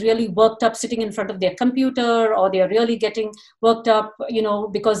somebody is really worked up sitting in front of their computer, or they're really getting worked up,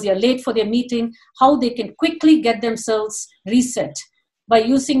 because they're late for their meeting, how they can quickly get themselves reset by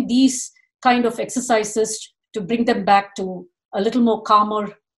using these kind of exercises to bring them back to a little more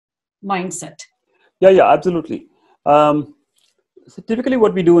calmer mindset. Yeah, absolutely. So typically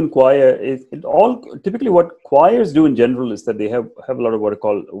what we do in choir is typically what choirs do in general is that they have a lot of what are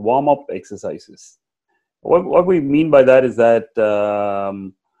called warm-up exercises. What we mean by that is that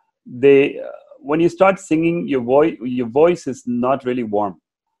when you start singing, your voice is not really warm,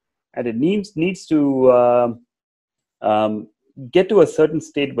 and it needs to get to a certain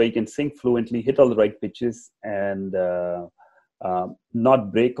state where you can sing fluently, hit all the right pitches, and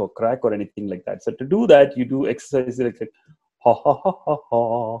not break or crack or anything like that. So to do that, you do exercises like ha ha ha ha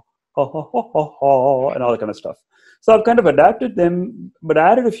ha ha ha ha ha ha and all that kind of stuff. So I've kind of adapted them, but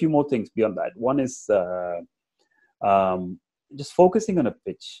added a few more things beyond that. One is just focusing on a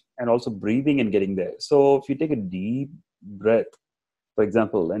pitch and also breathing and getting there. So if you take a deep breath, for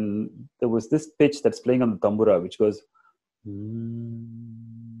example, and there was this pitch that's playing on the tambura, which goes.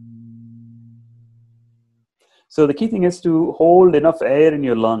 So the key thing is to hold enough air in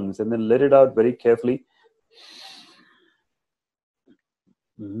your lungs and then let it out very carefully.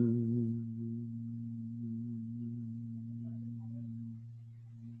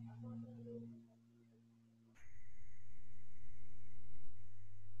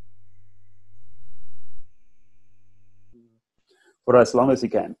 For as long as you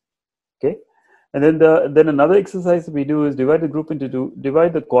can. Okay. And then another exercise we do is divide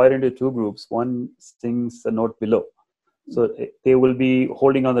the choir into two groups. One sings a note below, so they will be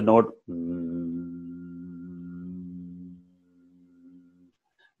holding on the note.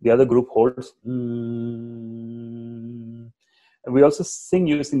 The other group holds. And we also sing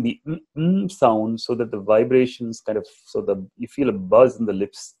using the sound, so that the vibrations you feel a buzz in the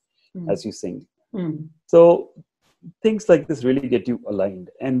lips as you sing. So things like this really get you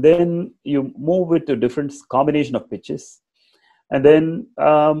aligned, and then you move it to different combination of pitches, and then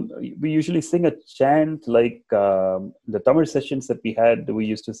we usually sing a chant like the Tamil sessions that we had. We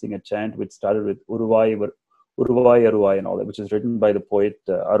used to sing a chant which started with Uruvai Uruvai Aruvai and all that, which is written by the poet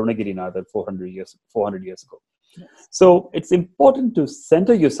Arunagirinathar 400 years ago. Yes. So it's important to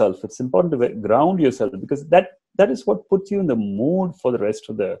center yourself. It's important to ground yourself, because that is what puts you in the mood for the rest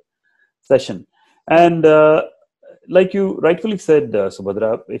of the session. And like you rightfully said,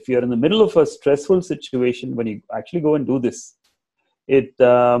 Subhadra, if you're in the middle of a stressful situation, when you actually go and do this, it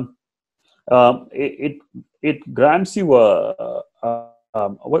grants you what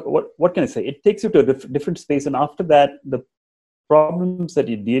can I say? It takes you to a different space, and after that, the problems that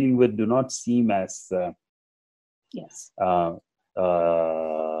you're dealing with do not seem as Yes.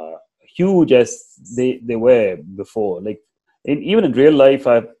 Huge as they were before. Like even in real life,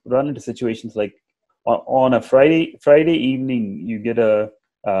 I've run into situations like on a Friday evening, you get a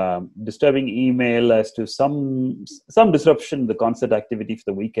disturbing email as to some disruption in the concert activity for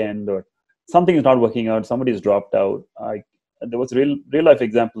the weekend, or something is not working out, somebody has dropped out. There was a real life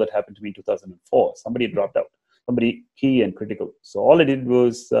example that happened to me in 2004. Somebody dropped out, somebody key and critical. So all I did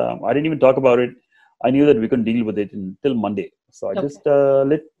was, I didn't even talk about it. I knew that we couldn't deal with it until Monday. So I just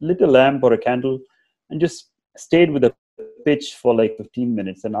lit a lamp or a candle and just stayed with the pitch for like 15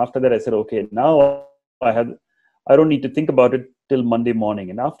 minutes. And after that, I said, okay, now I don't need to think about it till Monday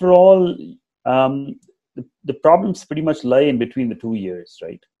morning. And after all, the problems pretty much lie in between the 2 years,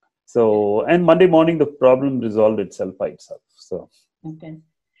 right? So, and Monday morning, the problem resolved itself by itself. So, okay.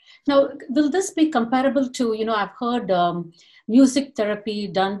 Now, will this be comparable to, I've heard music therapy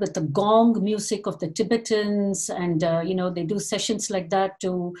done with the gong music of the Tibetans, and, they do sessions like that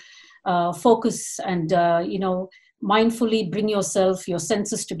to focus and, mindfully bring your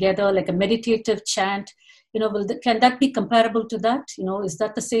senses together, like a meditative chant. Can that be comparable to that? Is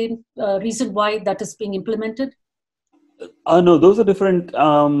that the same reason why that is being implemented? No, those are different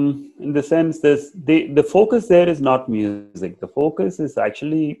in the sense the focus there is not music. The focus is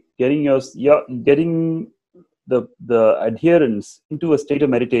actually getting the adherence into a state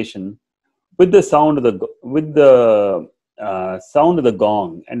of meditation with the sound of sound of the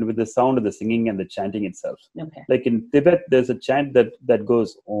gong and with the sound of the singing and the chanting itself. Okay. Like in Tibet, there's a chant that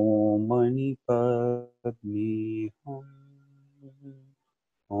goes Om Mani Padme Hum,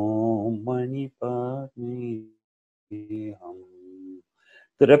 Om Mani Padme Hum.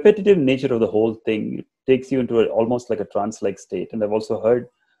 The repetitive nature of the whole thing takes you into almost like a trance-like state. And I've also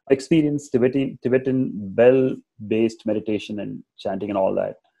experienced Tibetan bell-based meditation and chanting and all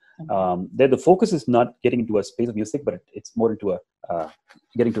that. Okay. There, the focus is not getting into a space of music, but it's more into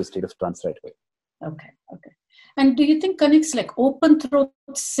getting to a state of trance right away. Okay. And do you think, Kanniks, like open throat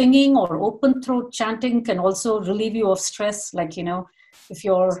singing or open throat chanting can also relieve you of stress? Like,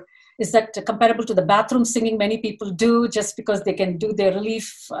 is that comparable to the bathroom singing many people do just because they can do their relieve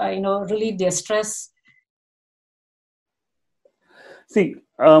their stress? See,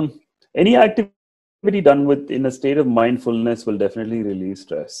 any activity done in a state of mindfulness will definitely relieve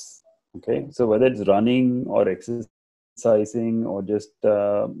stress. Okay, so whether it's running or exercising or just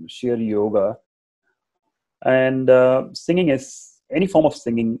sheer yoga, and singing is any form of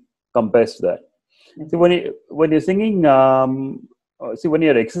singing compares to that. Okay. So when you're singing, when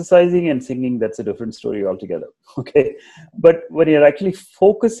you're exercising and singing, that's a different story altogether. Okay, but when you're actually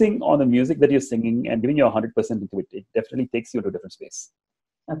focusing on the music that you're singing and giving your 100% into it, it definitely takes you to a different space.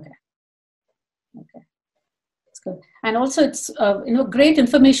 Okay. That's good. And also, it's great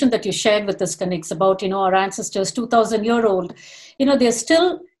information that you shared with us, Kanniks, about our ancestors, 2,000-year-old. They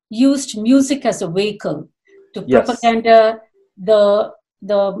still used music as a vehicle to propaganda the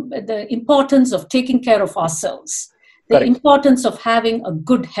importance of taking care of ourselves, the Correct. Importance of having a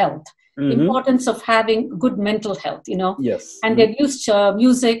good health, the importance of having good mental health. Yes. And they've used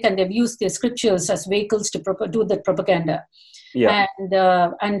music and they've used their scriptures as vehicles to do that propaganda. Yeah.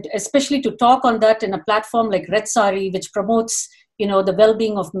 And especially to talk on that in a platform like Red Saree, which promotes the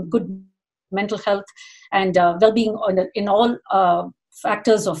well-being of good mental health and well-being in all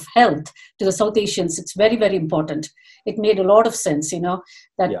factors of health to the South Asians. It's very, very important. It made a lot of sense,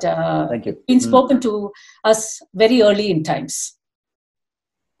 that Thank you. It's been spoken to us very early in times.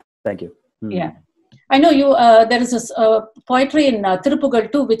 Thank you. Yeah, I know you. There is this poetry in Tirupugal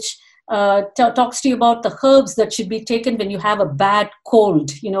too, which talks to you about the herbs that should be taken when you have a bad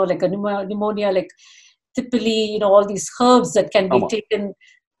cold, like a pneumonia, like Tipili, all these herbs that can be taken.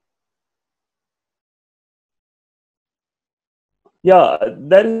 Yeah,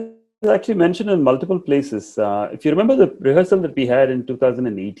 that is actually mentioned in multiple places. If you remember the rehearsal that we had in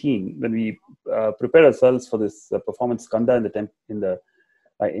 2018, when we prepared ourselves for this performance Kanda in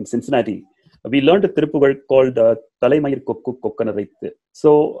Cincinnati, we learned a Tirupugal called Talaimayir Kokku Kokkanaraithu.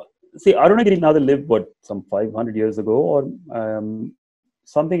 So, see, Arunagirinathar lived some 500 years ago, or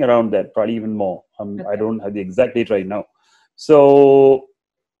something around that, probably even more. I Okay. don't have the exact date right now. So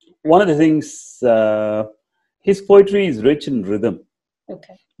one of the things, his poetry is rich in rhythm.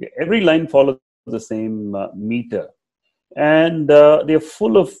 Okay. Every line follows the same meter, and they're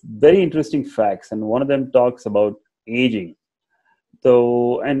full of very interesting facts. And one of them talks about aging.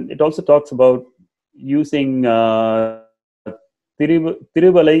 So, and it also talks about using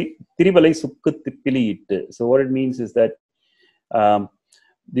Tiribalai Sukku Tippili Ittu. So what it means is that um,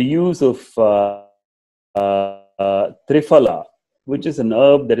 the use of Triphala, which is an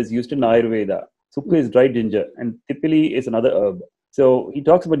herb that is used in Ayurveda. Sukku is dried ginger, and Tippili is another herb. So he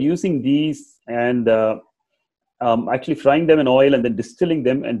talks about using these and actually frying them in oil and then distilling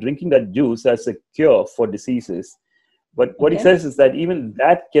them and drinking that juice as a cure for diseases. But what he Okay. says is that even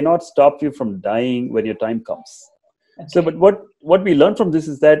that cannot stop you from dying when your time comes. So, Okay. but what we learn from this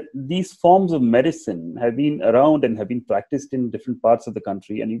is that these forms of medicine have been around and have been practiced in different parts of the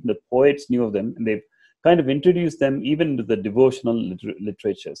country, and even the poets knew of them, and they've kind of introduced them even into the devotional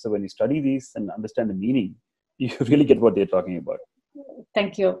literature. So when you study these and understand the meaning, you really get what they're talking about.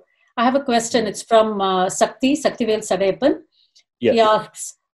 Thank you. I have a question. It's from Saktivel Sadapan. Yes. He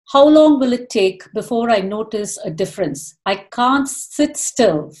asks, how long will it take before I notice a difference? I can't sit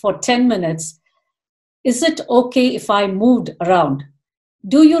still for 10 minutes. Is it okay if I moved around?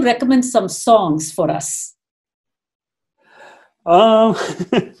 Do you recommend some songs for us?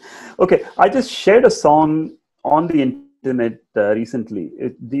 Okay, I just shared a song on the internet recently.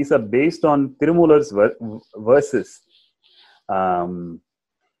 These are based on Tirumula's verses.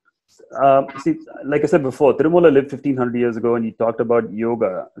 See, like I said before, Tirumula lived 1500 years ago and he talked about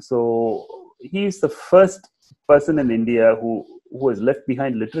yoga. So he's the first person in India who has left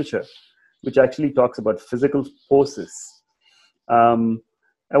behind literature, which actually talks about physical poses. And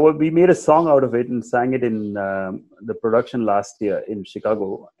we made a song out of it and sang it in the production last year in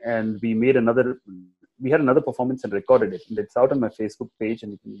Chicago. And we had another performance and recorded it. And it's out on my Facebook page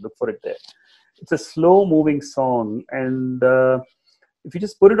and you can look for it there. It's a slow moving song. And if you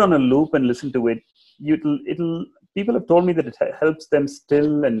just put it on a loop and listen to it, people have told me that it helps them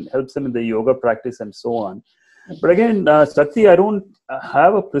still and helps them in the yoga practice and so on. But again, Shakti, I don't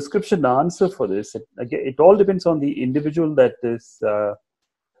have a prescription answer for this. It all depends on the individual that is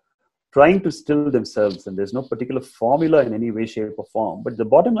trying to still themselves, and there's no particular formula in any way, shape, or form. But the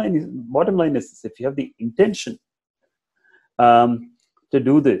bottom line is if you have the intention to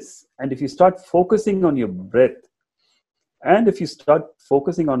do this, and if you start focusing on your breath, and if you start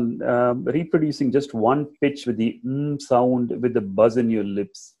focusing on reproducing just one pitch with the sound, with the buzz in your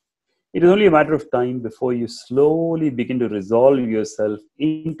lips, it is only a matter of time before you slowly begin to resolve yourself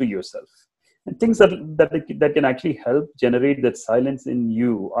into yourself. And things that can actually help generate that silence in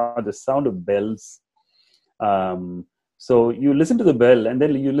you are the sound of bells. So you listen to the bell, and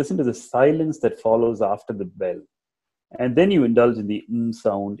then you listen to the silence that follows after the bell. And then you indulge in the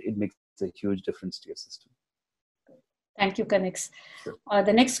sound. It makes a huge difference to your system. Thank you, Kanniks. Sure.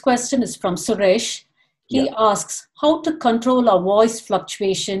 The next question is from Suresh. He Yeah. asks, how to control our voice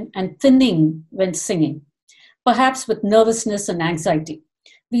fluctuation and thinning when singing, perhaps with nervousness and anxiety.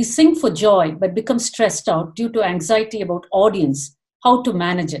 We sing for joy, but become stressed out due to anxiety about audience. How to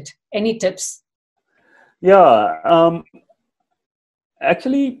manage it? Any tips? Yeah.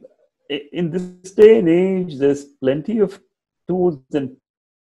 Actually, in this day and age, there's plenty of tools and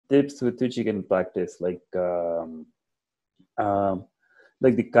tips with which you can practice, like the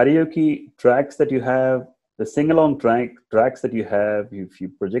karaoke tracks that you have, the sing-along tracks that you have. If you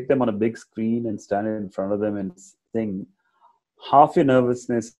project them on a big screen and stand in front of them and sing, half your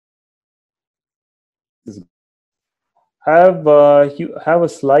nervousness is have a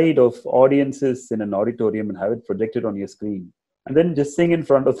slide of audiences in an auditorium and have it projected on your screen, and then just sing in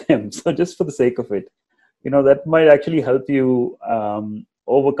front of them. So just for the sake of it, that might actually help you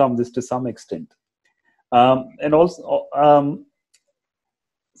overcome this to some extent. And also,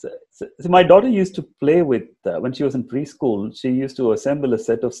 so my daughter used to play with when she was in preschool. She used to assemble a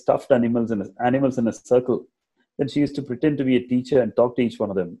set of stuffed animals in a circle. Then she used to pretend to be a teacher and talk to each one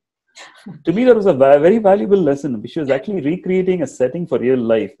of them. To me, that was a very valuable lesson. She was actually recreating a setting for real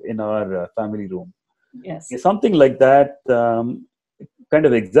life in our family room. Yes. Something like that kind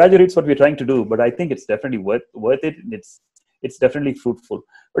of exaggerates what we're trying to do, but I think it's definitely worth it. It's definitely fruitful.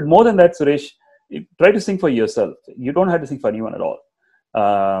 But more than that, Suresh, try to sing for yourself. You don't have to sing for anyone at all.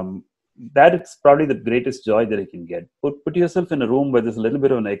 That is probably the greatest joy that you can get. Put yourself in a room where there's a little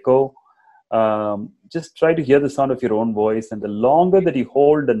bit of an echo. Just try to hear the sound of your own voice, and the longer that you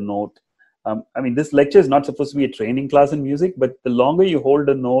hold a note, this lecture is not supposed to be a training class in music, but the longer you hold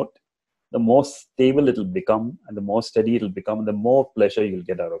a note, the more stable it'll become, and the more steady it'll become, and the more pleasure you'll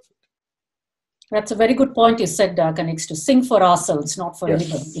get out of it. That's a very good point you said, Kanniks, to sing for ourselves, not for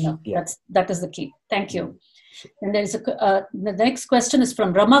anybody. Yeah. That is the key. Thank you. And there's the next question is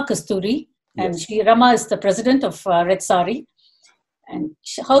from Rama Kasturi, and Rama is the president of Red Saree. And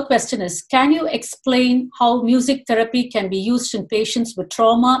her question is, can you explain how music therapy can be used in patients with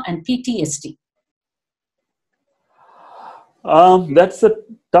trauma and PTSD? That's a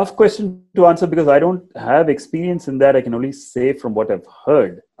tough question to answer because I don't have experience in that. I can only say from what I've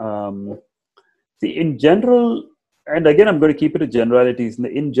heard. See, in general, and again, I'm going to keep it to generalities.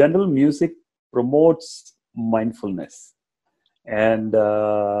 In general, music promotes mindfulness. And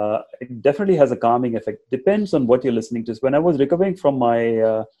it definitely has a calming effect. Depends on what you're listening to. When I was recovering from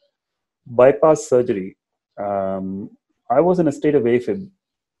my bypass surgery, I was in a state of AFib,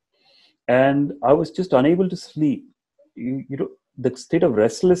 and I was just unable to sleep. You know, the state of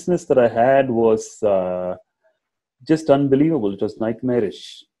restlessness that I had was just unbelievable. It was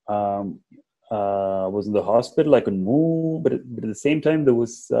nightmarish. I was in the hospital. I could move, but at the same time, there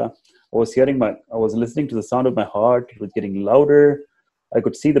was I was listening to the sound of my heart. It was getting louder. I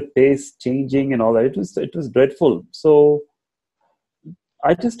could see the pace changing and all that. It was dreadful. So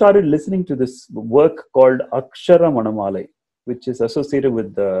I just started listening to this work called Akshara Manamalai, which is associated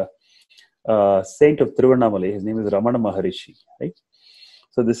with the saint of Tiruvannamalai. His name is Ramana Maharishi, right?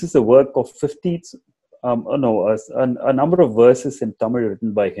 So this is a work of 50, a number of verses in Tamil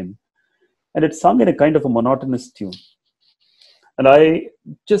written by him. And it's sung in a kind of a monotonous tune. And I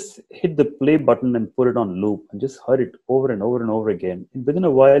just hit the play button and put it on loop and just heard it over and over and over again. And within a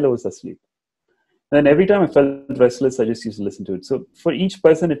while, I was asleep. And every time I felt restless, I just used to listen to it. So for each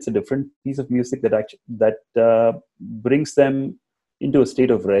person, it's a different piece of music that brings them into a state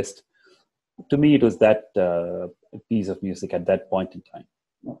of rest. To me, it was that piece of music at that point in time.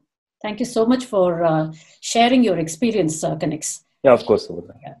 Thank you so much for sharing your experience, Kanniks. Yeah, of course.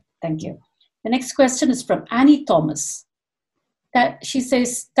 Yeah, thank you. The next question is from Annie Thomas. She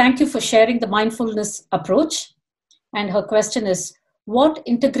says, thank you for sharing the mindfulness approach. And her question is, what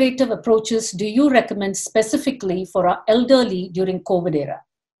integrative approaches do you recommend specifically for our elderly during COVID era?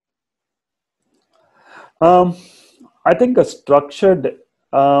 I think a structured,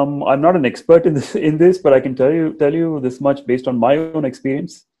 I'm not an expert in this, but I can tell you this much based on my own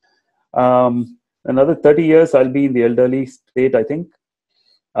experience. Another 30 years, I'll be in the elderly state, I think.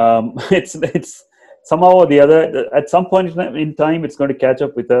 It's somehow or the other, at some point in time, it's going to catch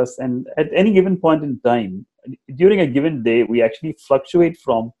up with us. And at any given point in time, during a given day, we actually fluctuate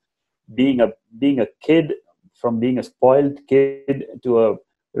from being a kid, from being a spoiled kid to a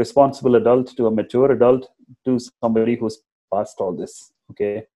responsible adult, to a mature adult, to somebody who's past all this.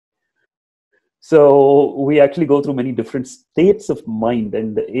 Okay. So we actually go through many different states of mind,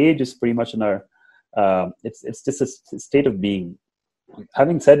 and the age is pretty much in our, it's just a state of being.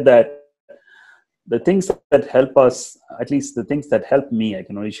 Having said that, the things that help us, at least the things that help me, I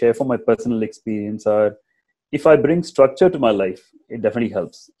can only share from my personal experience, are if I bring structure to my life, it definitely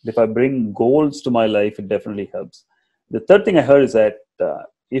helps. If I bring goals to my life, it definitely helps. The third thing I heard is that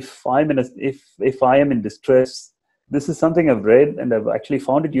if I am in distress, this is something I've read and I've actually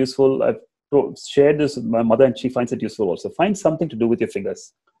found it useful. I've shared this with my mother and she finds it useful also. Find something to do with your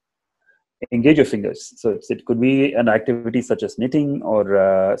fingers. Engage your fingers. So it could be an activity such as knitting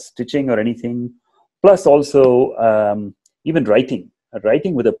or stitching or anything. Plus also even writing.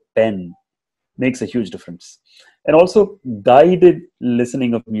 Writing with a pen makes a huge difference. And also guided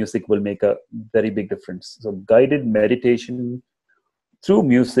listening of music will make a very big difference. So guided meditation through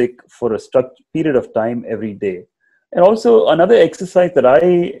music for a structured period of time every day. And also another exercise that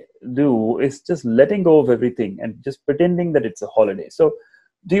I do is just letting go of everything and just pretending that it's a holiday. So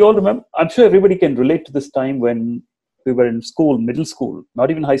do you all remember? I'm sure everybody can relate to this time when we were in school, middle school, not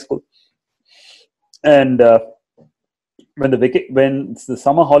even high school. And when the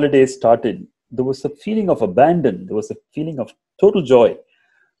summer holidays started, there was a feeling of abandon. There was a feeling of total joy.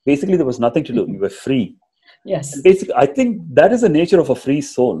 Basically, there was nothing to do. You were free. Yes. And basically, I think that is the nature of a free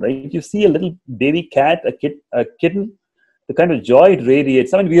soul, right? You see a little baby cat, a kitten, the kind of joy it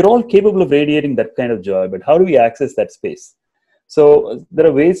radiates. I mean, we're all capable of radiating that kind of joy, but how do we access that space? So there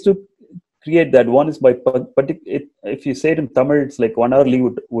are ways to create that. One is by, if you say it in Tamil, it's like 1 hour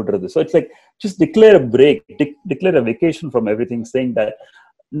leave would. So it's like, just declare a break, declare a vacation from everything, saying that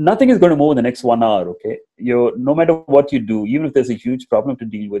nothing is going to move in the next 1 hour, okay? No matter what you do, even if there's a huge problem to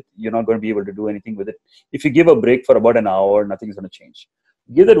deal with, you're not going to be able to do anything with it. If you give a break for about an hour, nothing is going to change.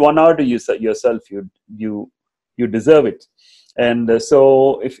 Give that 1 hour to yourself, you deserve it. And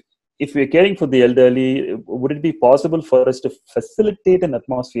so if we're caring for the elderly, would it be possible for us to facilitate an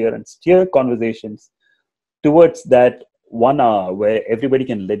atmosphere and steer conversations towards that 1 hour where everybody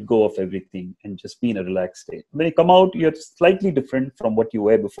can let go of everything and just be in a relaxed state? When you come out, you're slightly different from what you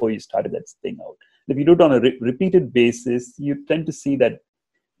were before you started that thing out. If you do it on a repeated basis, you tend to see that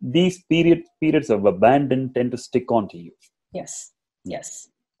these periods of abandon tend to stick on to you. Yes, yes.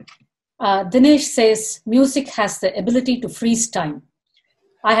 Dinesh says, music has the ability to freeze time.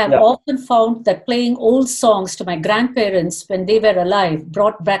 I have often found that playing old songs to my grandparents when they were alive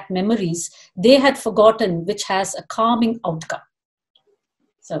brought back memories they had forgotten, which has a calming outcome.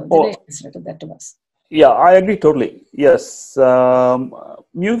 So Dinesh has written that to us. Yeah, I agree totally. Yes.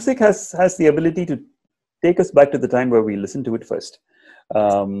 Music has the ability to take us back to the time where we listened to it first.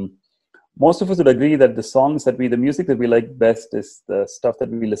 Most of us would agree that the music that we like best is the stuff that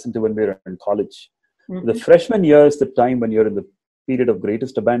we listened to when we were in college. Mm-hmm. The freshman year is the time when you're in the period of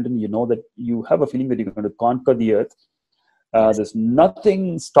greatest abandon. You know that you have a feeling that you're going to conquer the earth. There's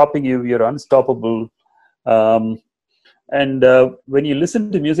nothing stopping you. You're unstoppable. And when you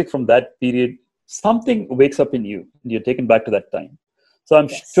listen to music from that period, something wakes up in you and you're taken back to that time. So I'm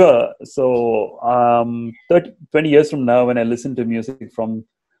sure, 20 years from now, when I listen to music from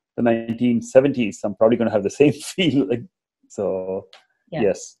the 1970s, I'm probably going to have the same feel.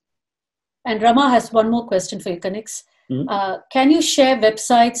 Yes. And Rama has one more question for you, Kanniks. Mm-hmm. Can you share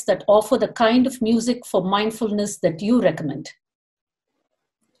websites that offer the kind of music for mindfulness that you recommend?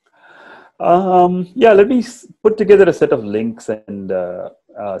 Let me put together a set of links and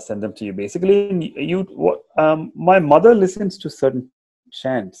send them to you. Basically, my mother listens to certain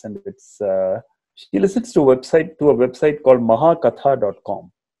chants, and she listens to a website called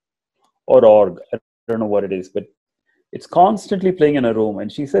mahakatha.com or org. I don't know what it is, but it's constantly playing in a room, and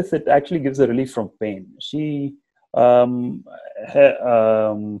she says it actually gives her relief from pain. She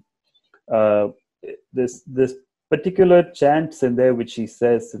this particular chants in there which she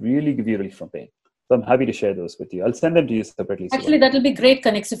says really give you relief from pain. So I'm happy to share those with you. I'll send them to you separately. Actually, that will be great,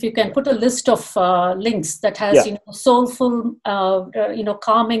 Kanniks, if you can put a list of links that has soulful,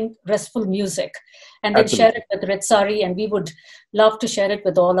 calming, restful music, and then share it with Red Saree, and we would love to share it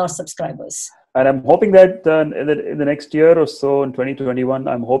with all our subscribers. And I'm hoping that in the next year or so, in 2021,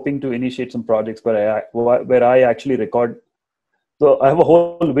 I'm hoping to initiate some projects where I actually record. So I have a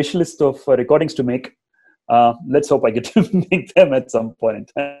whole wish list of recordings to make. Let's hope I get to make them at some point in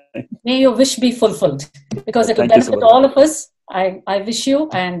time. May your wish be fulfilled, because it will benefit all of us. I wish you,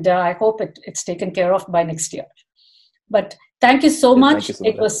 and I hope it's taken care of by next year. But thank you so much.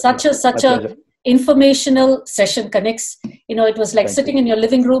 It was such a informational session, Kanniks. It was like sitting in your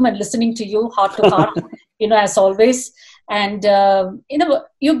living room and listening to you heart to heart, as always. And,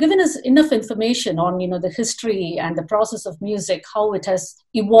 you've given us enough information on, the history and the process of music, how it has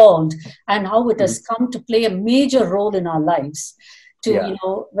evolved and how it has come to play a major role in our lives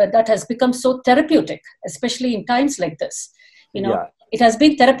that has become so therapeutic, especially in times like this. It has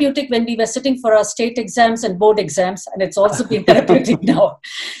been therapeutic when we were sitting for our state exams and board exams, and it's also been therapeutic now.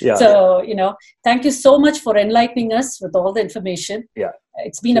 So, thank you so much for enlightening us with all the information.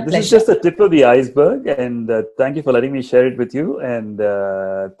 It's been a pleasure. This is just the tip of the iceberg, and thank you for letting me share it with you. And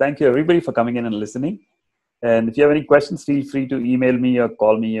thank you, everybody, for coming in and listening. And if you have any questions, feel free to email me or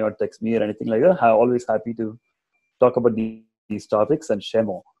call me or text me or anything like that. I'm always happy to talk about these topics and share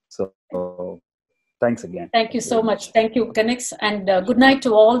more. So thanks again. Thank you so much. Thank you, Kanniks. And good night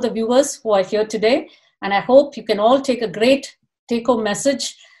to all the viewers who are here today. And I hope you can all take a great take-home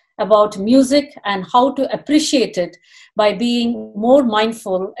message about music and how to appreciate it by being more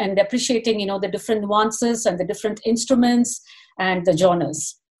mindful and appreciating, the different nuances and the different instruments and the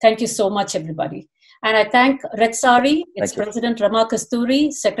genres. Thank you so much, everybody. And I thank Red Saree, its President Rama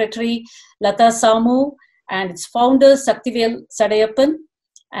Kasturi, Secretary Lata Samu, and its founder Saktivel Sadayappan,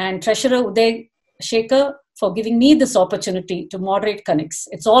 and Treasurer Uday Shekhar for giving me this opportunity to moderate Kanniks.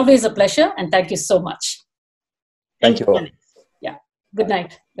 It's always a pleasure, and thank you so much. Thank you all. Yeah. Good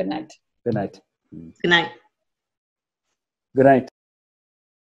night. Good night. Good night. Good night. Good night.